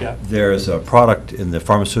apologize. Yeah. There's a product in the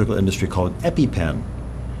pharmaceutical industry called EpiPen,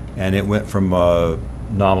 and it went from a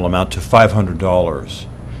nominal amount to $500.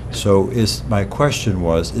 So my question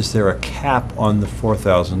was, is there a cap on the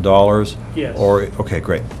 $4,000? Yes. Or, okay,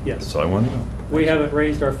 great. Yes. That's all I wanted to know. We haven't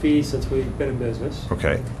raised our fees since we've been in business.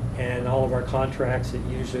 Okay. And all of our contracts, it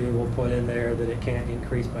usually will put in there that it can't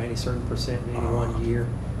increase by any certain percent in any 1 year.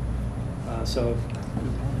 So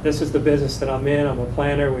this is the business that I'm in. I'm a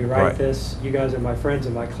planner. We write Right. this. You guys are my friends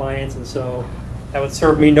and my clients, and so that would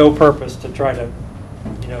serve me no purpose to try to,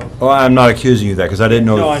 you know. Well, I'm not accusing you of that, because I didn't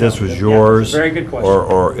know No, I if this know. was Yeah, it's a yours. very good question.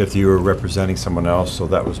 Or if you were representing someone else, so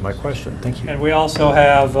that was my question. Thank you. And we also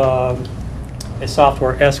have a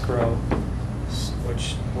software escrow,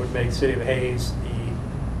 which would make City of Hayes the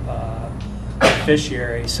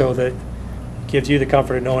beneficiary, so that gives you the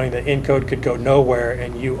comfort of knowing that Encode could go nowhere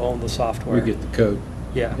and you own the software. We get the code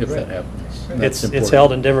Yeah. if that happens. It's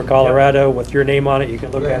held in Denver, Colorado, with your name on it. You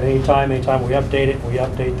can look at it anytime we update it, we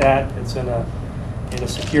update that. It's in a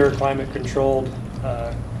secure, climate-controlled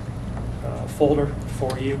folder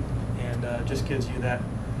for you, and just gives you that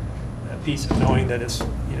peace of knowing that it's,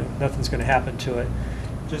 you know, nothing's going to happen to it.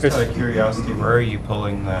 Just out of curiosity, where are you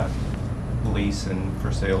pulling that lease and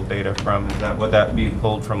for sale data from? Would that be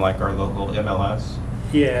pulled from like our local MLS?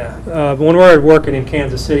 Yeah, when we're working in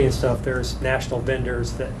Kansas City and stuff, there's national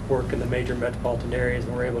vendors that work in the major metropolitan areas,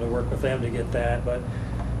 and we're able to work with them to get that. But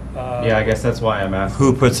Yeah, I guess that's why I'm asking.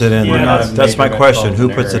 Who puts it in? Yeah, there? That's my major question. Who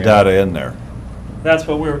metropolitan puts the area. data in there? that's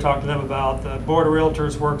what we were talking to them about. The Board of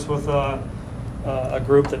Realtors works with a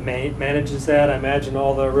group that manages that. I imagine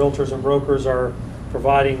all the realtors and brokers are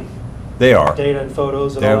providing They are. data and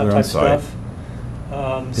photos and They all have that their type own of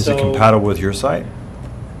stuff. Is it compatible with your site?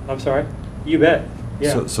 I'm sorry? You bet,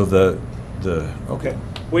 yeah. So okay.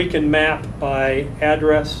 We can map by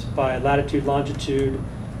address, by latitude, longitude,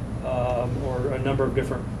 or a number of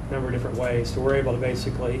different ways. So we're able to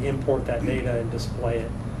basically import that data and display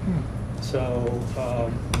it. So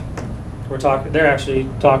they're actually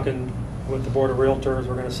talking with the Board of Realtors.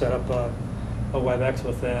 We're going to set up a WebEx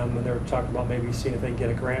with them, and they're talking about maybe seeing if they can get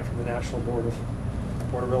a grant from the National Board of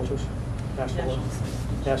Realtors, National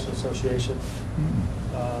Association.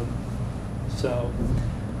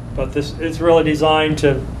 But it's really designed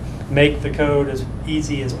to make the code as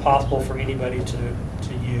easy as possible for anybody to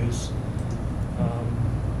use.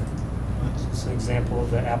 It's an example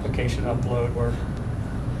of the application upload where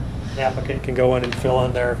the applicant can go in and fill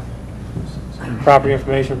in their property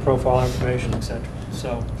information, profile information, etc.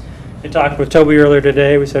 So, in talking with Toby earlier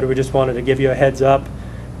today, we said we just wanted to give you a heads up.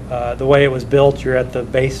 The way it was built, you're at the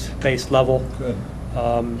base level. Good.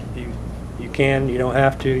 You don't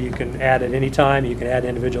have to. You can add at any time. You can add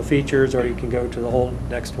individual features, or you can go to the whole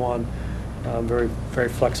next one. Very, very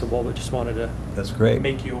flexible, but just wanted to That's great.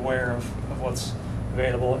 make you aware of what's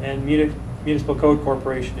available. And Municipal Code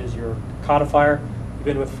Corporation is your codifier. You've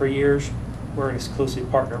been with for years. We're an exclusive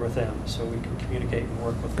partner with them, so we can communicate and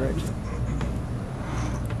work with them.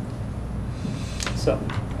 So,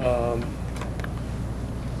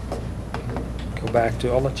 go back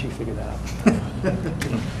to, I'll let you figure that out.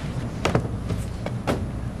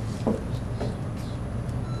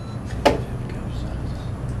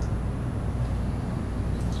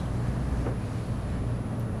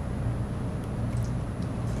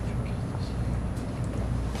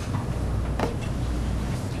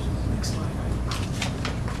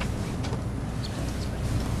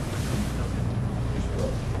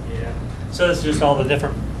 So this is just all the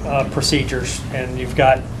different procedures, and you've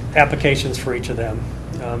got applications for each of them.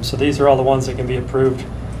 So these are all the ones that can be approved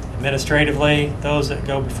administratively, those that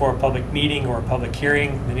go before a public meeting or a public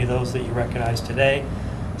hearing, many of those that you recognize today,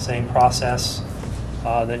 same process.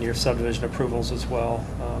 Then your subdivision approvals as well.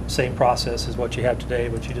 Same process as what you have today,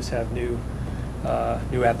 but you just have new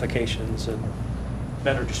applications and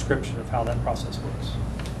better description of how that process works.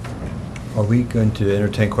 Are we going to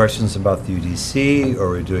entertain questions about the UDC, or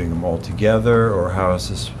are we doing them all together, or how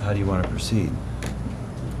do you want to proceed?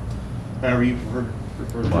 However you prefer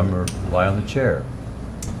to do I'm it. going to rely on the chair.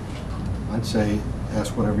 I'd say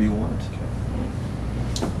ask whatever you want.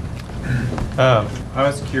 I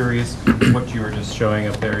was curious what you were just showing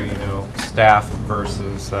up there, staff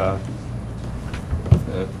versus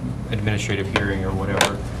administrative hearing or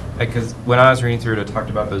whatever. Because when I was reading through it, it talked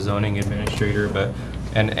about the zoning administrator,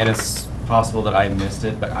 and it's possible that I missed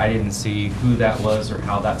it, but I didn't see who that was or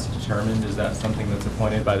how that's determined. Is that something that's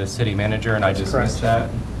appointed by the city manager and I just missed that?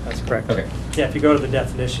 That's correct. Okay. Yeah, if you go to the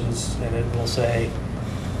definitions, and it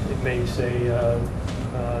may say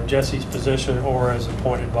Jesse's position or as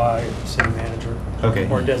appointed by city manager. Okay.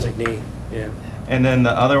 Or designee, yeah. And then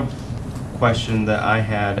the other question that I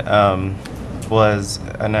had was,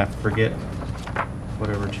 and I forget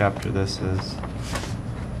whatever chapter this is.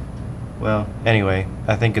 Well, anyway,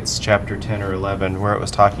 I think it's chapter 10 or 11 where it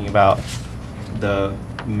was talking about the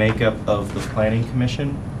makeup of the planning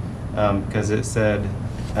commission, because it said,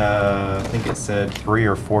 I think it said 3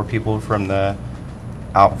 or 4 people from in the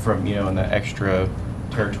extra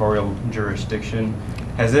territorial jurisdiction.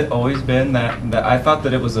 Has it always been that I thought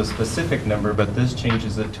that it was a specific number, but this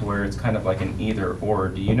changes it to where it's kind of like an either or.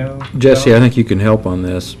 Do you know? Jesse, I think you can help on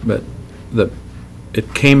this, but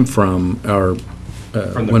it came from our...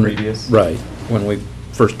 From the previous? Right, when we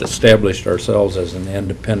first established ourselves as an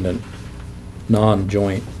independent,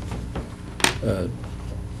 non-joint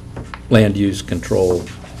land use control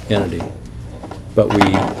entity. But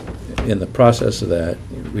in the process of that,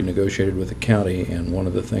 we negotiated with the county, and one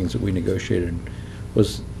of the things that we negotiated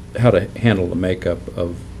was how to handle the makeup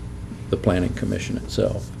of the planning commission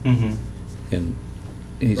itself. Mm-hmm. And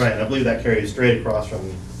Right, and I believe that carries straight across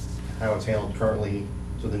from how it's handled currently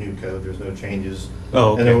to the new code. There's no changes.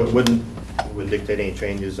 Oh, okay. And it wouldn't dictate any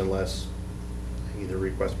changes unless either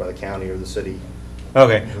requested by the county or the city.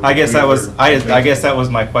 Okay, I guess that was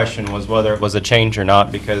my question, was whether it was a change or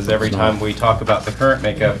not, because every time we talk about the current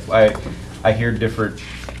makeup, I hear different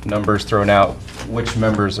numbers thrown out, which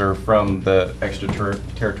members are from the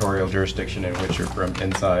extraterritorial jurisdiction and which are from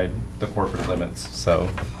inside the corporate limits, so.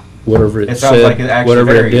 whatever it sounds said, like it actually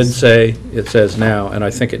whatever it did varies. say, it says now, and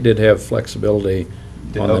I think it did have flexibility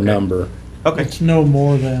on the Okay. number. Okay, It's no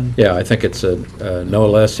more than. Yeah, I think it's a no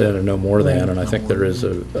less than or no more than, and I think there is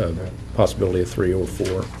a possibility of 3 or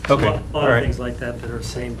 4. okay, A all lot of right. things like that that are the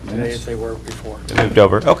same today as they were before. It moved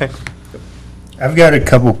over, okay. I've got a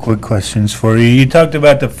couple quick questions for you. You talked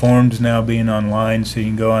about the forms now being online, so you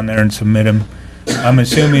can go on there and submit them. I'm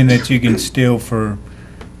assuming that you can still, for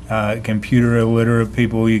computer illiterate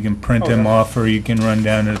people, you can print them off, or you can run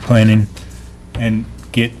down to the planning and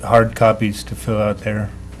get hard copies to fill out there.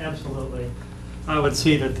 Absolutely. I would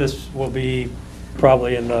see that this will be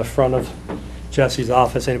probably in the front of Jesse's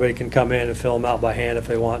office. Anybody can come in and fill them out by hand if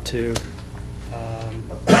they want to.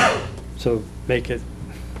 So make it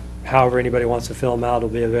however anybody wants to fill them out, it'll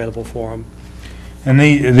be available for them. And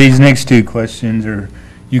these next two questions are,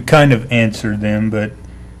 you kind of answered them, but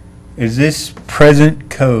is this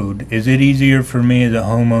present code, is it easier for me as a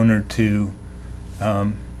homeowner to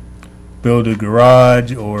build a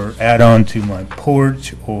garage or add on to my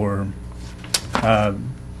porch or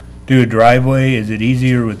do a driveway? Is it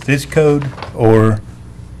easier with this code or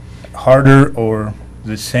harder or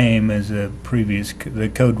the same as the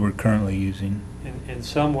code we're currently using? In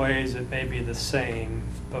some ways, it may be the same,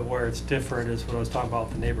 but where it's different is what I was talking about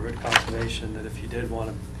with the neighborhood conservation, that if you did want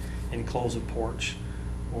to enclose a porch,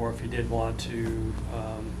 or if you did want to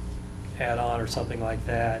add on or something like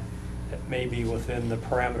that, it may be within the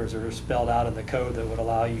parameters that are spelled out in the code that would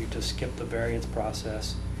allow you to skip the variance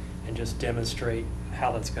process and just demonstrate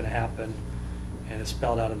how that's going to happen. And it's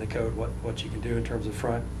spelled out in the code what you can do in terms of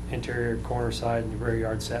front, interior, corner, side, and rear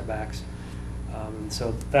yard setbacks. And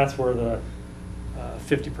so that's where the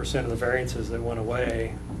 50% of the variances that went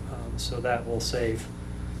away, so that will save,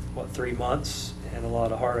 3 months and a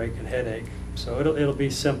lot of heartache and headache. So it'll be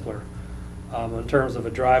simpler. In terms of a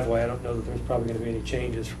driveway, I don't know that there's probably going to be any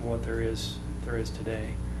changes from what there is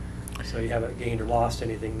today. So you haven't gained or lost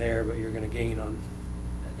anything there, but you're going to gain on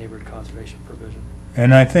that neighborhood conservation provision.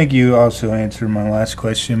 And I think you also answered my last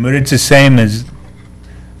question, but it's the same as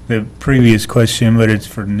the previous question, but it's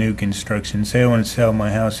for new construction. Say I want to sell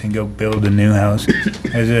my house and go build a new house.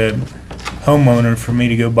 As a homeowner, for me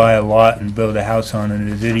to go buy a lot and build a house on it,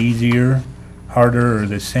 is it easier, harder, or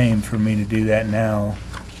the same for me to do that now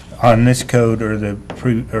on this code or the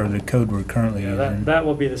code we're currently using? That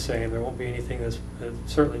will be the same. There won't be anything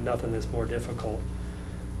certainly nothing that's more difficult.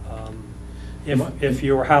 If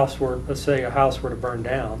your house were, let's say a house were to burn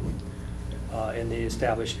down in the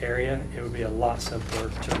established area, it would be a lot simpler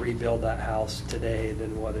to rebuild that house today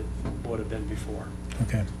than what it would have been before.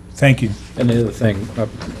 Okay, thank you. And the other thing, I'll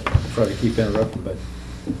try to keep interrupting, but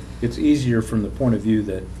it's easier from the point of view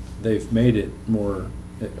that they've made it more,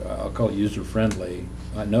 I'll call it user-friendly.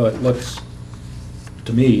 I know it looks,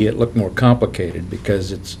 to me, it looked more complicated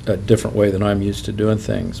because it's a different way than I'm used to doing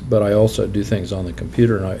things, but I also do things on the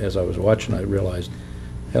computer, and as I was watching, I realized,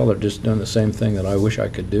 hell, they're just doing the same thing that I wish I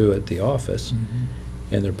could do at the office,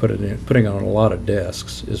 and they're putting on a lot of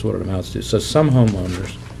desks, is what it amounts to. So some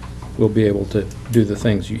homeowners will be able to do the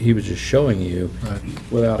things he was just showing you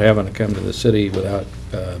without having to come to the city, without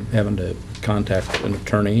having to contact an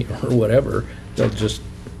attorney or whatever.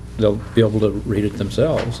 They'll be able to read it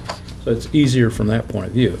themselves. So it's easier from that point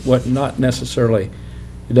of view. What not necessarily,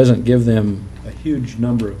 it doesn't give them a huge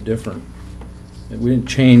number of different, we didn't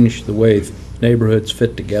change the way neighborhoods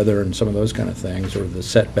fit together and some of those kind of things, or the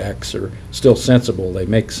setbacks are still sensible, they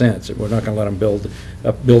make sense. We're not going to let them build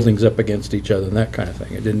up buildings up against each other and that kind of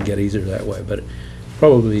thing. It didn't get easier that way, but it's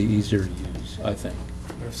probably easier to use, I think.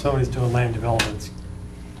 If somebody's doing land development,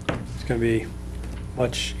 it's going to be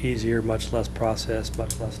much easier, much less process,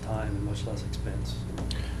 much less time, and much less expense.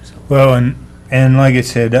 So. Well, and like I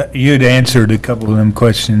said, you'd answered a couple of them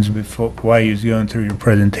questions before while you was going through your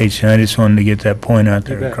presentation. I just wanted to get that point out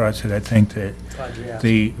there across it. I think that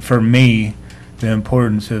for me, the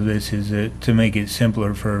importance of this is to make it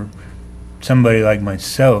simpler for somebody like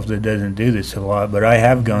myself that doesn't do this a lot. But I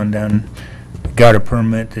have gone down, got a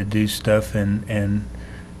permit to do stuff, and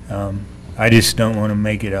I just don't want to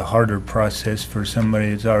make it a harder process for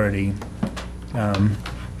somebody that's already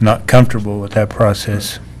not comfortable with that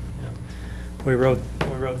process. We wrote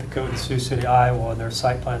the code in Sioux City, Iowa, and their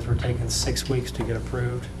site plans were taking 6 weeks to get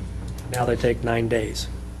approved. Now they take 9 days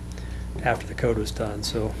after the code was done.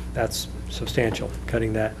 So that's substantial,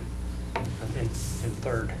 cutting that in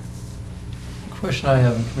third. Question I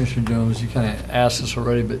have, Commissioner Jones, you kind of asked this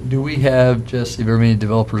already, but do we have, Jesse, very many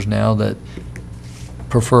developers now that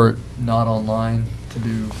prefer it not online to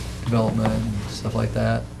do development and stuff like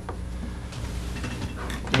that?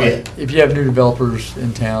 Yeah. If you have new developers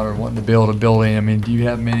in town or wanting to build a building, I mean, do you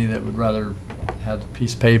have many that would rather have a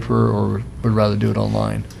piece of paper or would rather do it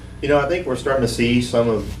online? You know, I think we're starting to see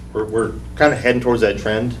we're kind of heading towards that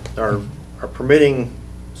trend. Our permitting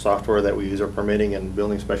software that we use, our permitting and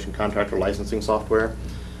building inspection contractor licensing software,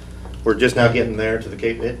 we're just now getting there to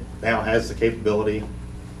it now has the capability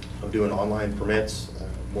of doing online permits.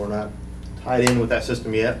 We're not tied in with that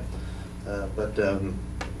system yet, but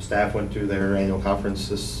staff went to their annual conference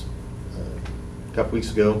this a couple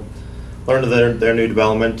weeks ago, learned of their new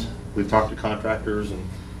development. We've talked to contractors, and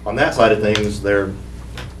on that side of things, they're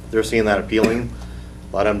seeing that appealing.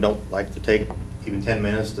 A lot of them don't like to take even 10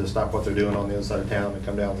 minutes to stop what they're doing on the other side of town and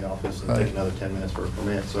come down to the office and Right. take another 10 minutes for a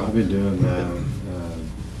permit. So I've been doing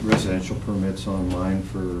residential permits online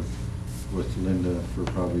with Linda for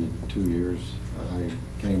probably 2 years. I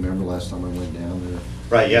can't even remember the last time I went down there.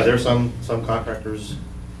 right, yeah, there's some contractors,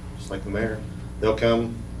 just like the mayor. They'll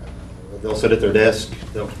come, they'll sit at their desk,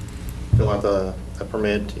 they'll fill out a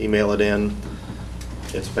permit, email it in.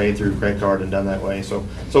 It's paid through credit card and done that way. So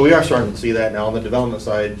we are starting to see that now. On the development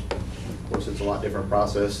side, of course, it's a lot different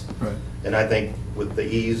process. Right. And I think with the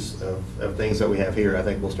ease of things that we have here, I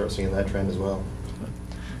think we'll start seeing that trend as well.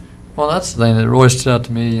 Well, that's the thing that really stood out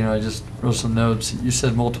to me. You know, I just wrote some notes. You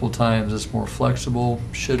said multiple times it's more flexible,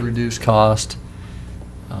 should reduce cost,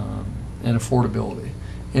 and affordability.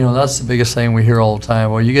 You know, that's the biggest thing we hear all the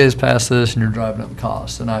time. Well, you guys pass this and you're driving up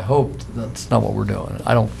costs. And I hope that's not what we're doing.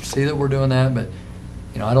 I don't see that we're doing that, but,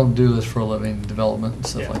 you know, I don't do this for a living, development and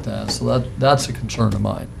stuff Yeah. like that. So that's a concern of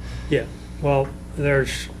mine. Yeah, well,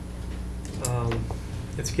 there's,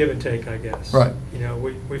 it's give and take, I guess. Right. You know,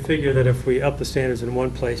 we figure that if we up the standards in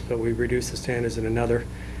one place, but we reduce the standards in another,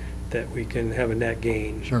 that we can have a net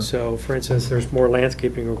gain. Sure. So, for instance, there's more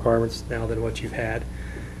landscaping requirements now than what you've had.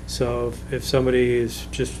 So if somebody is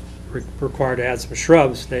just required to add some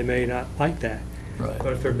shrubs, they may not like that. Right.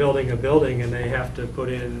 But if they're building a building and they have to put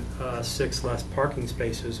in 6 less parking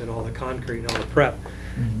spaces and all the concrete and all the prep,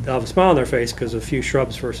 Mhm. they'll have a smile on their face because a few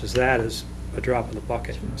shrubs versus that is a drop in the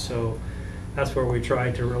bucket. So that's where we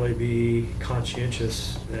try to really be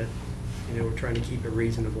conscientious that, you know, we're trying to keep it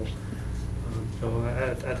reasonable. So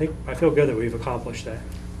I think, I feel good that we've accomplished that.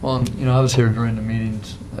 Well, and, you know, I was here during the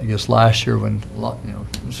meetings, I guess, last year when a lot, you know,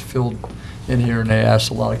 it was filled in here and they asked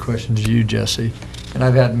a lot of questions to you, Jesse. And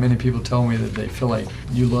I've had many people tell me that they feel like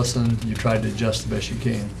you listen, you tried to adjust the best you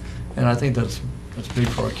can. And I think that's big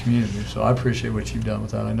for our community. So I appreciate what you've done with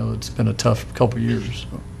that. I know it's been a tough couple of years.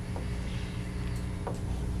 So.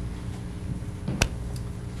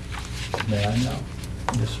 May I now?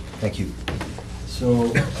 Yes, thank you.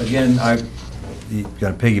 So, again, I'm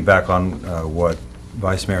going to piggyback on what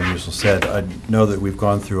Vice Mayor Musil said. I know that we've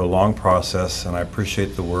gone through a long process, and I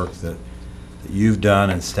appreciate the work that you've done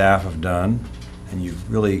and staff have done, and you've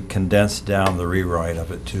really condensed down the rewrite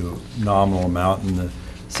of it to a nominal amount, and the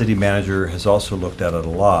city manager has also looked at it a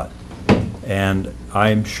lot. And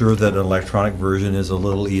I'm sure that an electronic version is a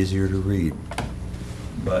little easier to read.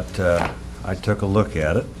 But I took a look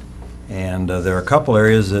at it, and there are a couple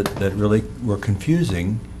areas that really were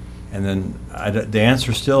confusing, and then the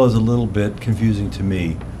answer still is a little bit confusing to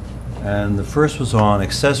me. And the first was on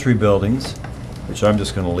accessory buildings, which I'm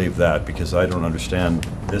just going to leave that because I don't understand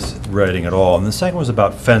this writing at all. And the second was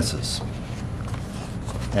about fences.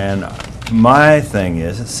 And my thing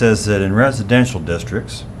is, it says that in residential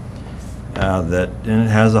districts, and it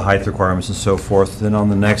has the height requirements and so forth. Then on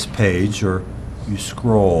the next page, or you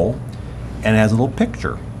scroll, and it has a little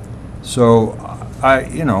picture. So I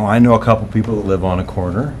know a couple people that live on a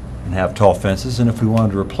corner and have tall fences, and if we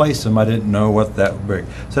wanted to replace them, I didn't know what that would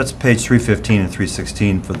be. So that's page 315 and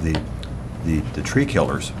 316 for the tree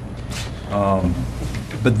killers.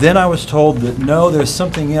 But then I was told that no, there's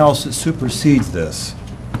something else that supersedes this.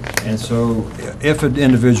 And so if an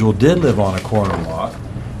individual did live on a corner lot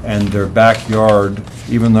and their backyard,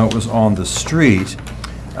 even though it was on the street,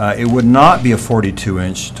 it would not be a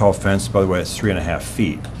 42-inch tall fence. By the way, it's 3.5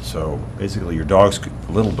 feet. So basically your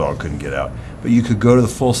little dog couldn't get out. But you could go to the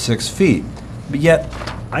full 6 feet. But yet,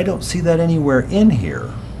 I don't see that anywhere in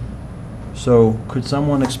here. So could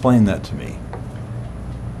someone explain that to me?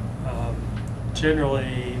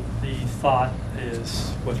 Generally, the thought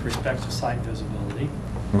is with respect to site visibility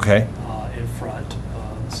Okay. in front.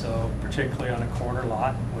 So particularly on a corner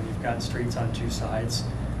lot, when you've got streets on two sides,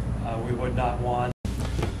 we would not want.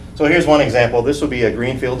 So here's one example. This would be a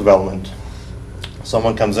greenfield development.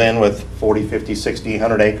 Someone comes in with 40, 50, 60,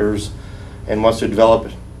 100 acres and wants to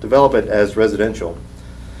develop it as residential.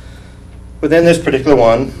 Within this particular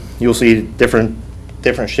one, you'll see different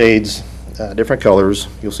shades, different colors.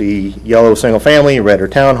 You'll see yellow single family, red are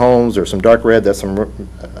townhomes, there's some dark red, that's some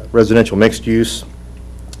residential mixed use.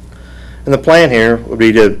 And the plan here would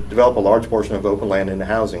be to develop a large portion of open land into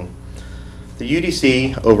housing. The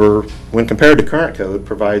UDC, when compared to current code,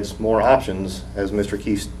 provides more options, as Mr.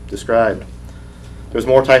 Keith described. There's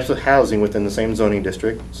more types of housing within the same zoning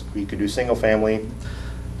district. So you could do single family,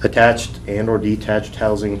 attached and or detached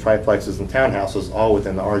housing, triplexes and townhouses, all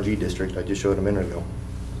within the RG district I just showed a minute ago.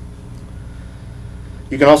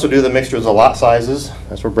 You can also do the mixtures of lot sizes.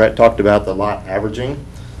 That's where Brett talked about the lot averaging.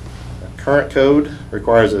 The current code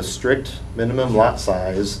requires a strict minimum lot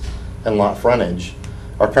size and lot frontage.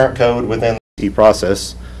 Our current code within the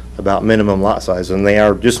process about minimum lot size, and they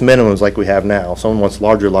are just minimums like we have now. If someone wants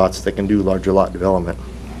larger lots, they can do larger lot development.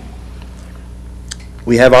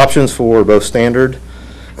 We have options for both standard,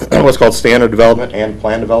 what's called standard development and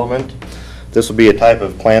plan development. This will be a type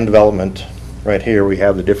of plan development. Right here we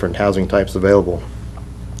have the different housing types available.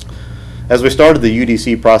 As we started the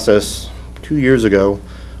UDC process 2 years ago,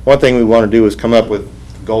 one thing we want to do is come up with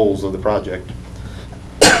goals of the project.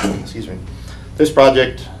 Excuse me. This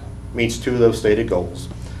project meets 2 of those stated goals.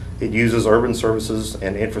 It uses urban services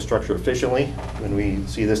and infrastructure efficiently when we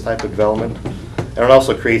see this type of development, and it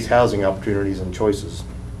also creates housing opportunities and choices.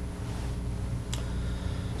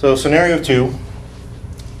 So scenario 2,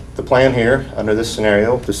 the plan here under this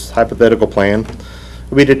scenario, this hypothetical plan,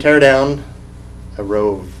 would be to tear down a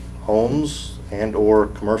row of homes and or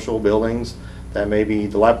commercial buildings that may be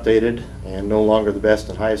dilapidated and no longer the best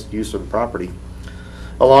and highest use of the property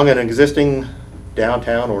along an existing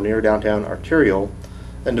downtown or near downtown arterial,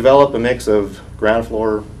 and develop a mix of ground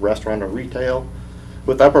floor restaurant or retail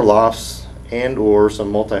with upper lofts and or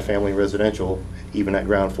some multifamily residential even at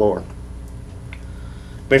ground floor.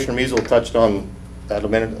 Commissioner Measle touched on that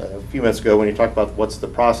a few minutes ago when he talked about what's the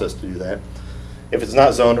process to do that. If it's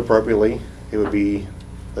not zoned appropriately, it would be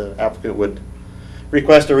the applicant would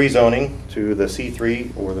request a rezoning to the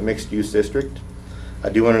C3 or the mixed use district. I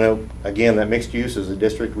do want to note again that mixed use is a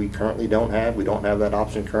district we currently don't have. We don't have that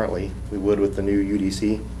option currently. We would with the new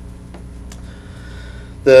UDC.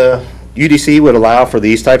 The UDC would allow for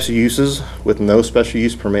these types of uses with no special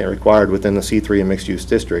use permit required within the C3 and mixed use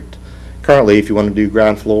district. Currently, if you want to do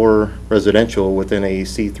ground floor residential within a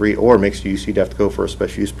C3 or mixed use, you'd have to go for a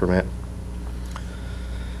special use permit.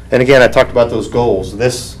 And again, I talked about those goals.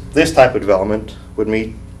 This type of development would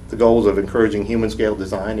meet the goals of encouraging human scale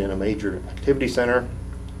design in a major activity center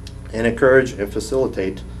and encourage and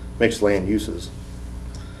facilitate mixed land uses.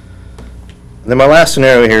 And then my last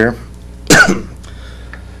scenario here,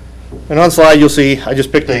 and on slide you'll see I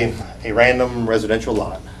just picked a random residential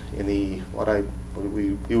lot in the what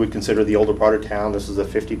we would consider the older part of town. This is a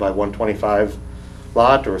 50 by 125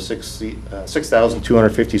 lot or a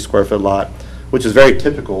 6,250 square foot lot, which is very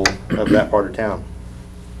typical of that part of town.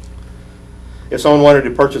 If someone wanted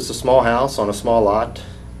to purchase a small house on a small lot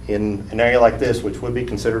in an area like this, which would be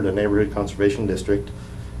considered a neighborhood conservation district,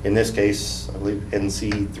 in this case, I believe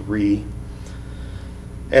NC3,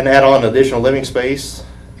 and add on additional living space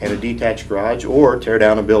and a detached garage, or tear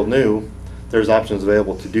down and build new, there's options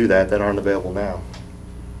available to do that aren't available now.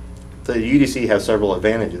 The UDC has several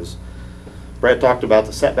advantages. Brett talked about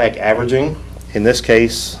the setback averaging. In this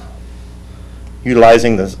case,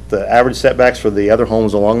 utilizing the average setbacks for the other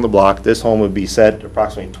homes along the block, this home would be set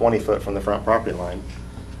approximately 20 foot from the front property line.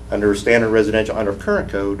 Under standard residential, under current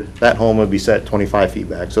code, that home would be set 25 feet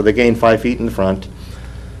back. So they gain 5 feet in the front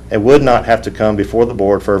and would not have to come before the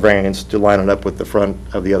board for a variance to line it up with the front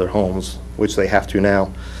of the other homes, which they have to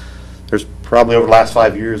now. There's probably over the last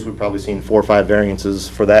 5 years, we've probably seen 4 or 5 variances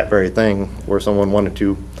for that very thing, where someone wanted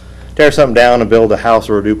to tear something down and build a house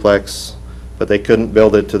or a duplex, but they couldn't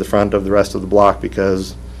build it to the front of the rest of the block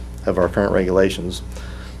because of our current regulations.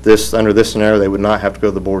 Under this scenario, they would not have to go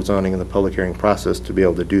to the board zoning and the public hearing process to be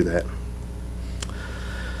able to do that.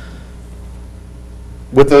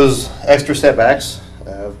 With those extra setbacks,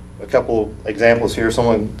 a couple examples here.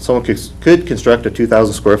 Someone could construct a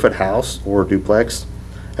 2,000 square foot house or duplex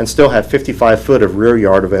and still have 55 foot of rear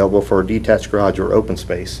yard available for a detached garage or open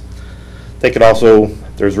space. They could also,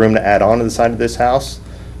 there's room to add on to the side of this house.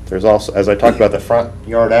 There's also, as I talked about the front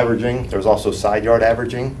yard averaging, there's also side yard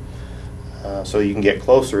averaging. So you can get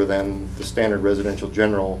closer than the standard residential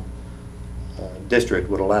general district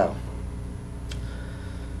would allow.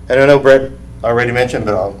 And I know Brett already mentioned,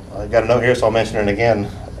 but I got a note here, so I'll mention it again.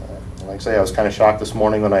 Like I say, I was kind of shocked this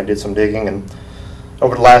morning when I did some digging, and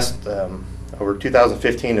over the last, over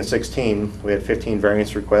 2015 and 16, we had 15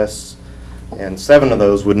 variance requests, and 7 of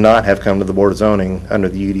those would not have come to the Board of Zoning under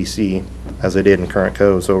the UDC as they did in current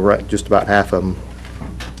code, so right, just about half of them.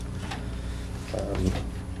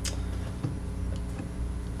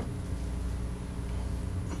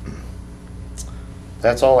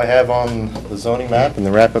 That's all I have on the zoning map and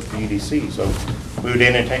the wrap up the UDC. So we would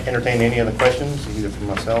entertain any other questions, either from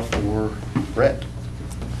myself or Brett.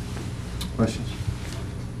 Questions?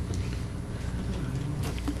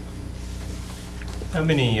 How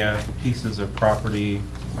many pieces of property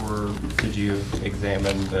did you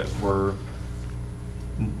examine that were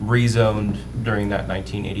rezoned during that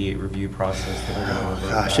 1988 review process that are going to revert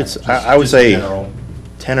Gosh, back? I would say general.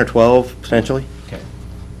 10 or 12 potentially. Okay.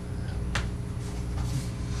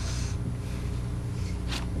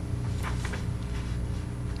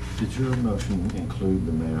 Did your motion include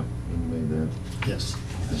the map when you made that? Yes.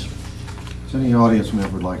 Does any audience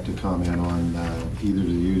member would like to comment on either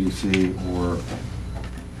the UDC or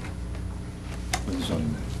the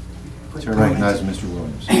zoning map? So I recognize Mr.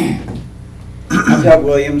 Williams. I'm Doug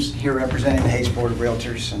Williams, here representing the Hayes Board of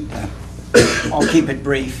Realtors, and I'll keep it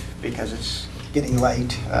brief because it's getting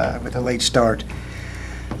late with a late start.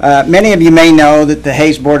 Many of you may know that the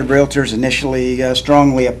Hayes Board of Realtors initially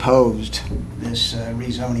strongly opposed this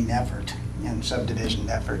rezoning effort and subdivision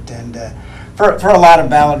effort, and for a lot of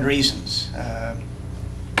valid reasons.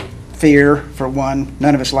 Fear, for one.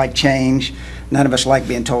 None of us like change. None of us like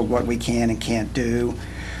being told what we can and can't do.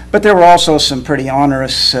 But there were also some pretty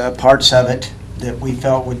onerous parts of it that we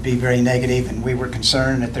felt would be very negative, and we were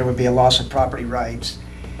concerned that there would be a loss of property rights,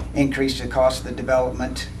 increase the cost of the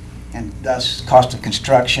development, and thus cost of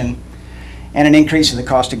construction, and an increase in the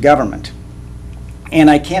cost of government. And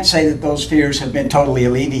I can't say that those fears have been totally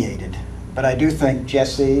alleviated, but I do think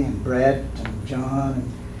Jesse and Brett and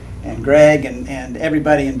John and Greg and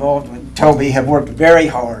everybody involved with Toby have worked very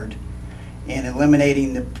hard in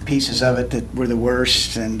eliminating the pieces of it that were the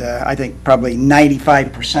worst, and I think probably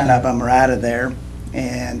 95% of them are out of there.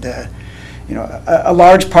 And you know, a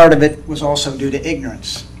large part of it was also due to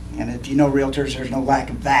ignorance. And if you know realtors, there's no lack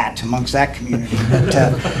of that amongst that community.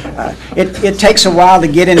 But it takes a while to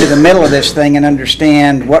get into the middle of this thing and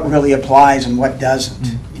understand what really applies and what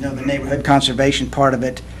doesn't. You know, the neighborhood conservation part of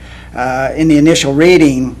it, in the initial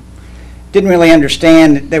reading, didn't really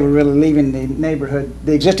understand that they were really leaving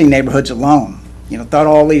the existing neighborhoods alone. You know, thought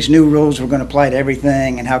all these new rules were going to apply to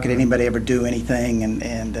everything, and how could anybody ever do anything?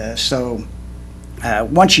 And so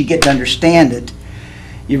once you get to understand it,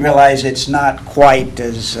 you realize it's not quite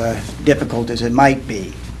as difficult as it might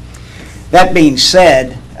be. That being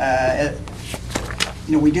said,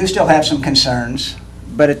 you know, we do still have some concerns,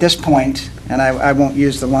 but at this point, and I won't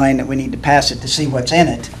use the line that we need to pass it to see what's in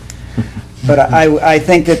it, but I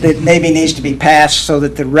think that it maybe needs to be passed so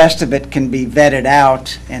that the rest of it can be vetted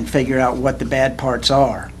out and figure out what the bad parts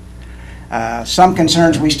are. Some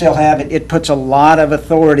concerns we still have, it puts a lot of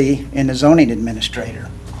authority in the zoning administrator.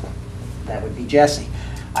 That would be Jesse.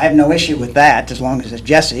 I have no issue with that as long as it's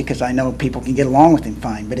Jesse, because I know people can get along with him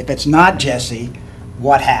fine. But if it's not Jesse,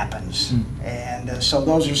 what happens? And so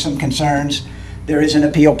those are some concerns. There is an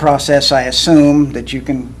appeal process, I assume, that you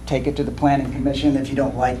can take it to the Planning Commission if you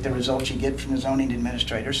don't like the results you get from the zoning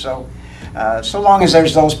administrator. So so long as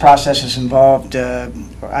there's those processes involved,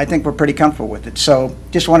 I think we're pretty comfortable with it. So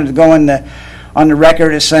just wanted to go on the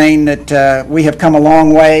record as saying that we have come a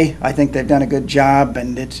long way. I think they've done a good job,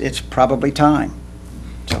 and it's probably time.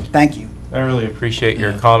 So thank you. I really appreciate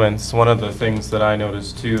your comments. One of the things that I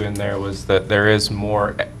noticed too in there was that there is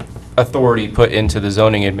more authority put into the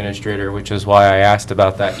zoning administrator, which is why I asked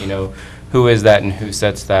about that, you know, who is that and who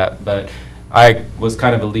sets that. But I was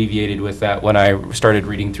kind of alleviated with that when I started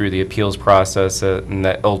reading through the appeals process, and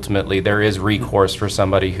that ultimately there is recourse for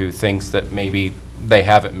somebody who thinks that maybe they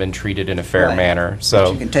haven't been treated in a fair Right. manner. But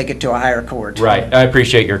So you can take it to a higher court. right, I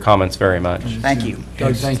appreciate your comments very much. Thank you. Doug,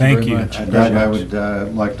 Yes, thank you very much. Doug, I would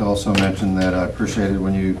like to also mention that I appreciated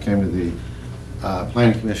when you came to the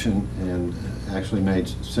Planning Commission and actually made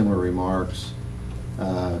similar remarks,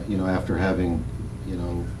 you know, after having, you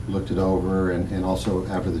know, looked it over and also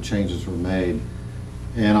after the changes were made.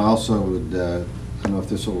 And I also would, I don't know if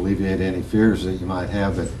this will alleviate any fears that you might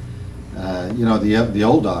have, but you know, the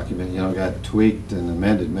old document, you know, got tweaked and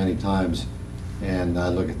amended many times, and I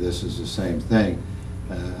look at this as the same thing.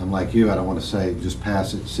 I'm like you, I don't want to say just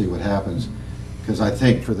pass it, see what happens, because I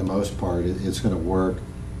think for the most part it's going to work,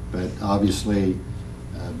 but obviously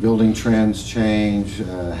building trends change,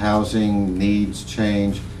 housing needs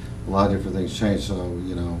change, a lot of different things change, so,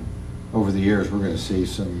 you know, over the years we're going to see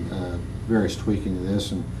some various tweaking of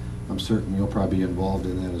this, and I'm certain you'll probably be involved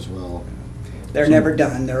in that as well. They're never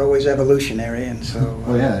done. They're always evolutionary, and so.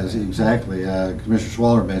 Well, yeah, exactly. Commissioner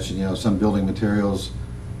Swaller mentioned, you know, some building materials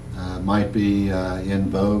might be in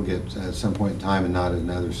vogue at some point in time and not at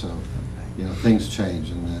another. So, you know, things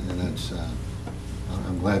change, and that's.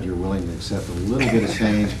 I'm glad you're willing to accept a little bit of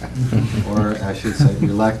change, or I should say,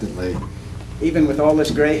 reluctantly. Even with all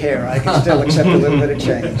this gray hair, I can still accept a little bit of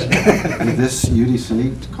change. Did this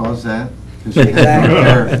UDC cause that?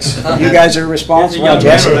 Exactly. You guys are responsible. Yeah,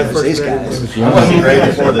 Jesse that is, first these grade. guys. I wasn't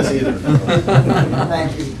ready before this either.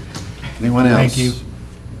 Thank you. Anyone else? Thank you.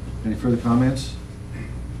 Any further comments?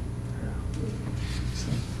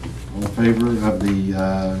 All in favor of the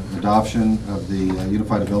adoption of the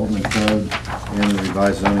Unified Development Code and the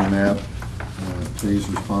revised zoning map, please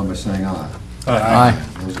respond by saying aye. Aye.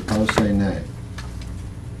 Those opposed, say nay.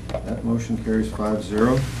 That motion carries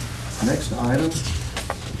 5-0. Next item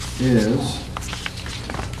is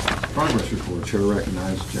progress report. Chair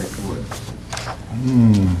recognizes Jacob Wood.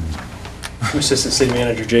 Assistant City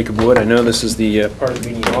Manager Jacob Wood. I know this is the part of the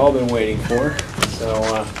meeting you've all been waiting for,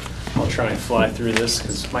 so I'll try and fly through this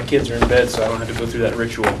because my kids are in bed, so I don't have to go through that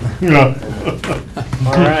ritual.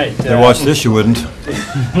 All right. They watch this, you wouldn't.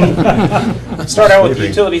 Start out with the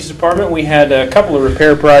Utilities Department. We had a couple of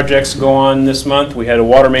repair projects go on this month. We had a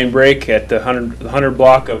water main break at the 100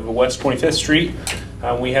 block of West 25th Street.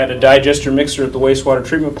 We had a digester mixer at the wastewater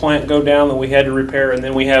treatment plant go down that we had to repair, and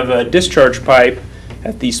then we have a discharge pipe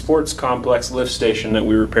at the sports complex lift station that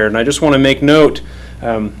we repaired. And I just want to make note,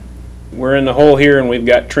 we're in the hole here and we've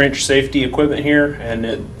got trench safety equipment here,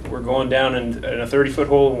 and we're going down in a 30-foot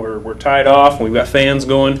hole, and we're tied off, and we've got fans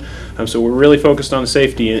going. So we're really focused on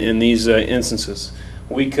safety in these instances.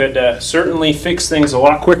 We could certainly fix things a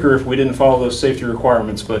lot quicker if we didn't follow those safety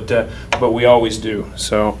requirements, but we always do.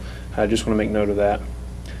 So I just want to make note of that.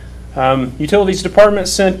 Utilities Department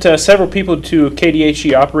sent several people to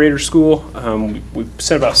KDHE Operator School. We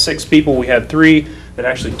sent about 6 people. We had 3 that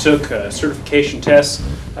actually took certification tests.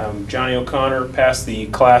 Johnny O'Connor passed the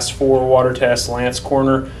Class 4 water test, Lance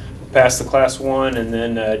Corner passed the Class 1, and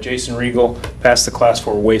then Jason Regal passed the Class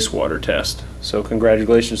 4 wastewater test. So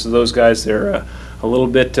congratulations to those guys. They're a little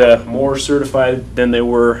bit more certified than they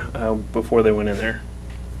were before they went in there.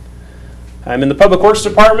 In the Public Works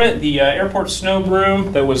Department, the airport snow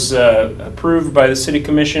broom that was approved by the City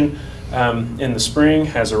Commission in the spring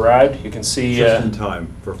has arrived. You can see Just in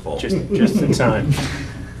time for fall. just in time.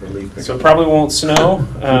 For leaf pickup. So it probably won't snow,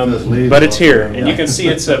 but it's here, and you can see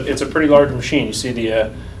it's a pretty large machine. You see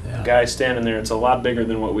the guy standing there. It's a lot bigger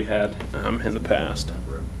than what we had in the past.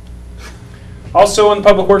 Also in the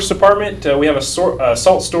Public Works Department, we have a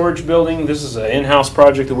salt storage building. This is an in-house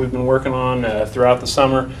project that we've been working on throughout the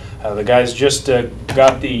summer. The guys just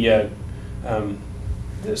got the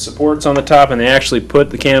supports on the top, and they actually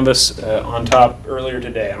put the canvas on top earlier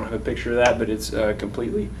today. I don't have a picture of that, but it's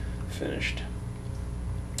completely finished.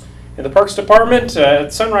 In the Parks Department,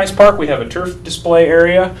 at Sunrise Park, we have a turf display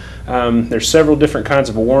area. There's several different kinds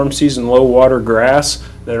of warm season low water grass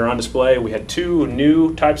that are on display. We had 2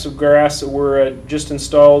 new types of grass that were just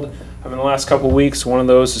installed in the last couple of weeks. One of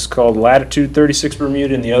those is called Latitude 36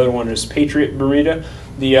 Bermuda, and the other one is Patriot Bermuda.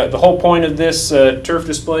 The whole point of this turf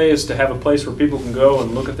display is to have a place where people can go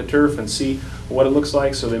and look at the turf and see what it looks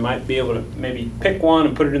like, so they might be able to maybe pick one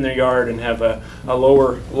and put it in their yard and have a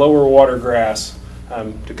lower water grass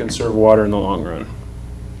to conserve water in the long run.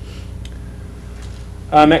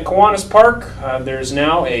 At Kiwanis Park, there's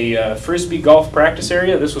now a Frisbee golf practice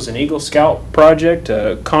area. This was an Eagle Scout project.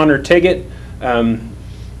 Connor Tiggett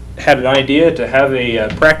had an idea to have a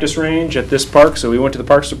practice range at this park, so we went to the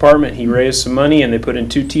Parks Department. He raised some money, and they put in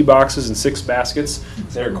 2 tee boxes and 6 baskets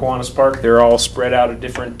there at Kiwanis Park. They're all spread out at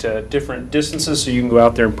different distances, so you can go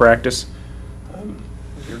out there and practice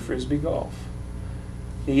your Frisbee golf.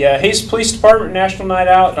 The Hayes Police Department National Night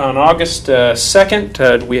Out on August 2nd.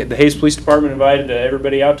 The Hayes Police Department invited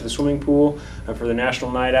everybody out to the swimming pool for the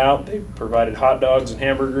National Night Out. They provided hot dogs and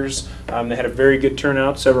hamburgers. They had a very good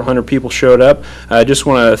turnout. Several hundred people showed up. I just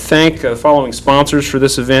want to thank the following sponsors for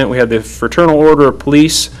this event. We had the Fraternal Order of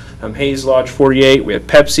Police, Hayes Lodge 48. We had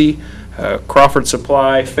Pepsi, Crawford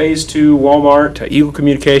Supply, Phase 2, Walmart, Eagle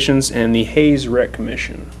Communications, and the Hayes Rec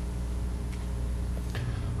Commission.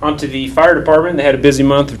 Onto the fire department. They had a busy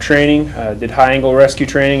month of training. Did high-angle rescue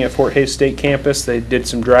training at Fort Hays State Campus. They did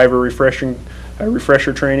some driver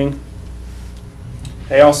refresher training.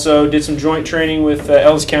 They also did some joint training with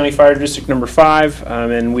Ellis County Fire District Number 5,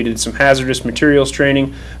 and we did some hazardous materials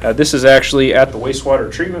training. This is actually at the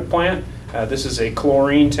wastewater treatment plant. This is a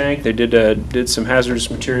chlorine tank. They did some hazardous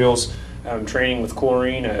materials training with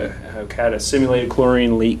chlorine. Had a simulated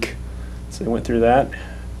chlorine leak, so they went through that.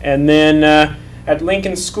 And then at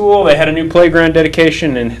Lincoln School, they had a new playground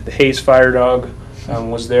dedication, and the Hayes Fire Dog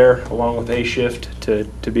was there along with A-Shift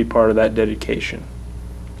to be part of that dedication.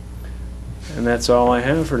 And that's all I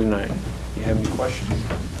have for tonight. Do you have any questions?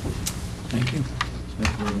 Thank you.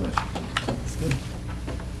 Thank you very much. That's good.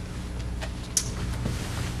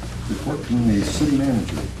 Report from the city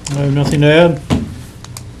manager. I have nothing to add.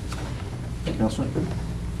 Councilor?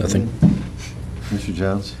 Nothing. Mr.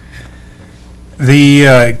 Jones?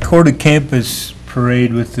 The Quarter Campus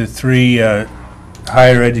Parade with the 3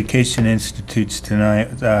 higher education institutes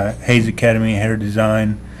tonight, Hayes Academy, Hair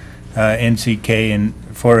Design, NCK, and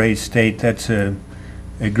Fort Hays State. That's a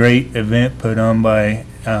great event put on by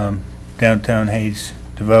Downtown Hayes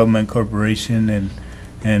Development Corporation,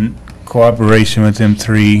 and cooperation with them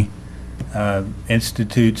three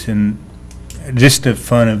institutes, and just a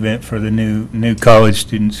fun event for the new college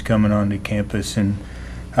students coming onto campus. And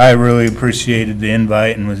I really appreciated the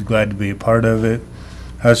invite and was glad to be a part of it.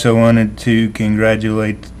 I also wanted to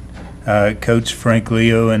congratulate Coach Frank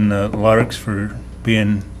Leo and the Larks for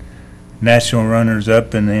being national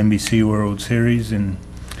runners-up in the NBC World Series. And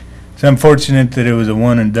it's unfortunate that it was a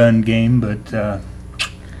one-and-done game, but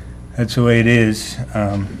that's the way it is.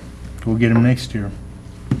 We'll get them next year.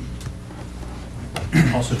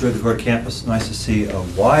 Also enjoyed the Florida campus. Nice to see a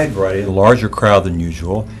wide variety, a larger crowd than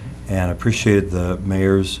usual, and appreciated the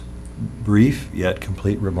mayor's brief yet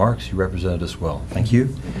complete remarks. You represented us well. Thank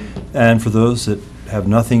you. And for those that have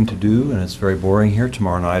nothing to do and it's very boring here,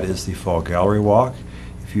 tomorrow night is the Fall Gallery Walk.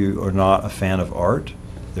 If you are not a fan of art,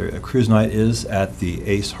 a cruise night is at the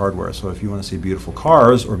Ace Hardware. So if you want to see beautiful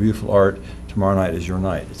cars or beautiful art, tomorrow night is your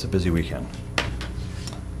night. It's a busy weekend.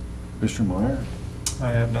 Mr. Meyer?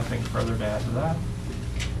 I have nothing further to add to that.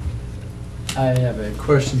 I have a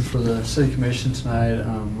question for the city commission tonight.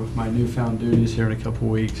 With my newfound duties here in a couple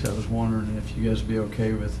weeks, I was wondering if you guys would be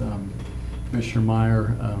okay with Commissioner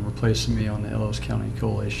Meyer replacing me on the Ellis County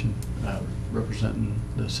Coalition representing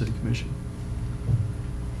the city commission.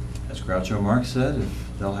 As Groucho Marx said, if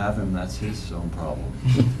they'll have him, that's his own problem.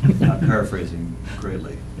 I'm paraphrasing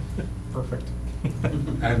greatly. Perfect.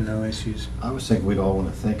 I have no issues. I was thinking we'd all want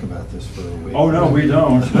to think about this for a week. Oh, no, we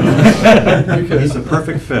don't. He's a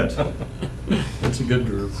perfect fit. It's a good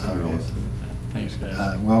group. Okay. Thanks,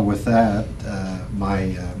 guys. Well, with that,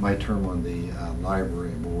 my term on the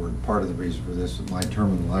library board, part of the reason for this, my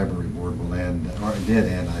term on the library board will end, or it did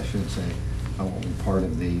end, I should say. I won't be part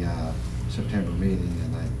of the September meeting,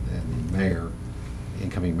 and the mayor,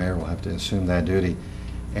 incoming mayor, will have to assume that duty.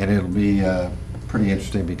 And it'll be pretty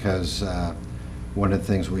interesting because one of the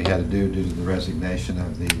things we had to do due to the resignation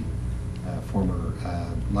of the former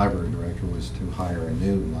library director was to hire a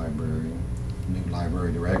new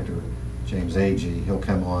library director, James Agee. He'll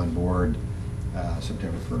come on board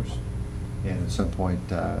September 1st. And at some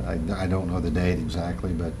point, I don't know the date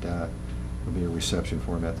exactly, but there'll be a reception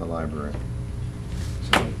for him at the library.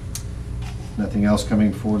 So, nothing else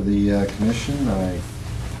coming for the commission. I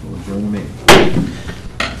will adjourn the meeting.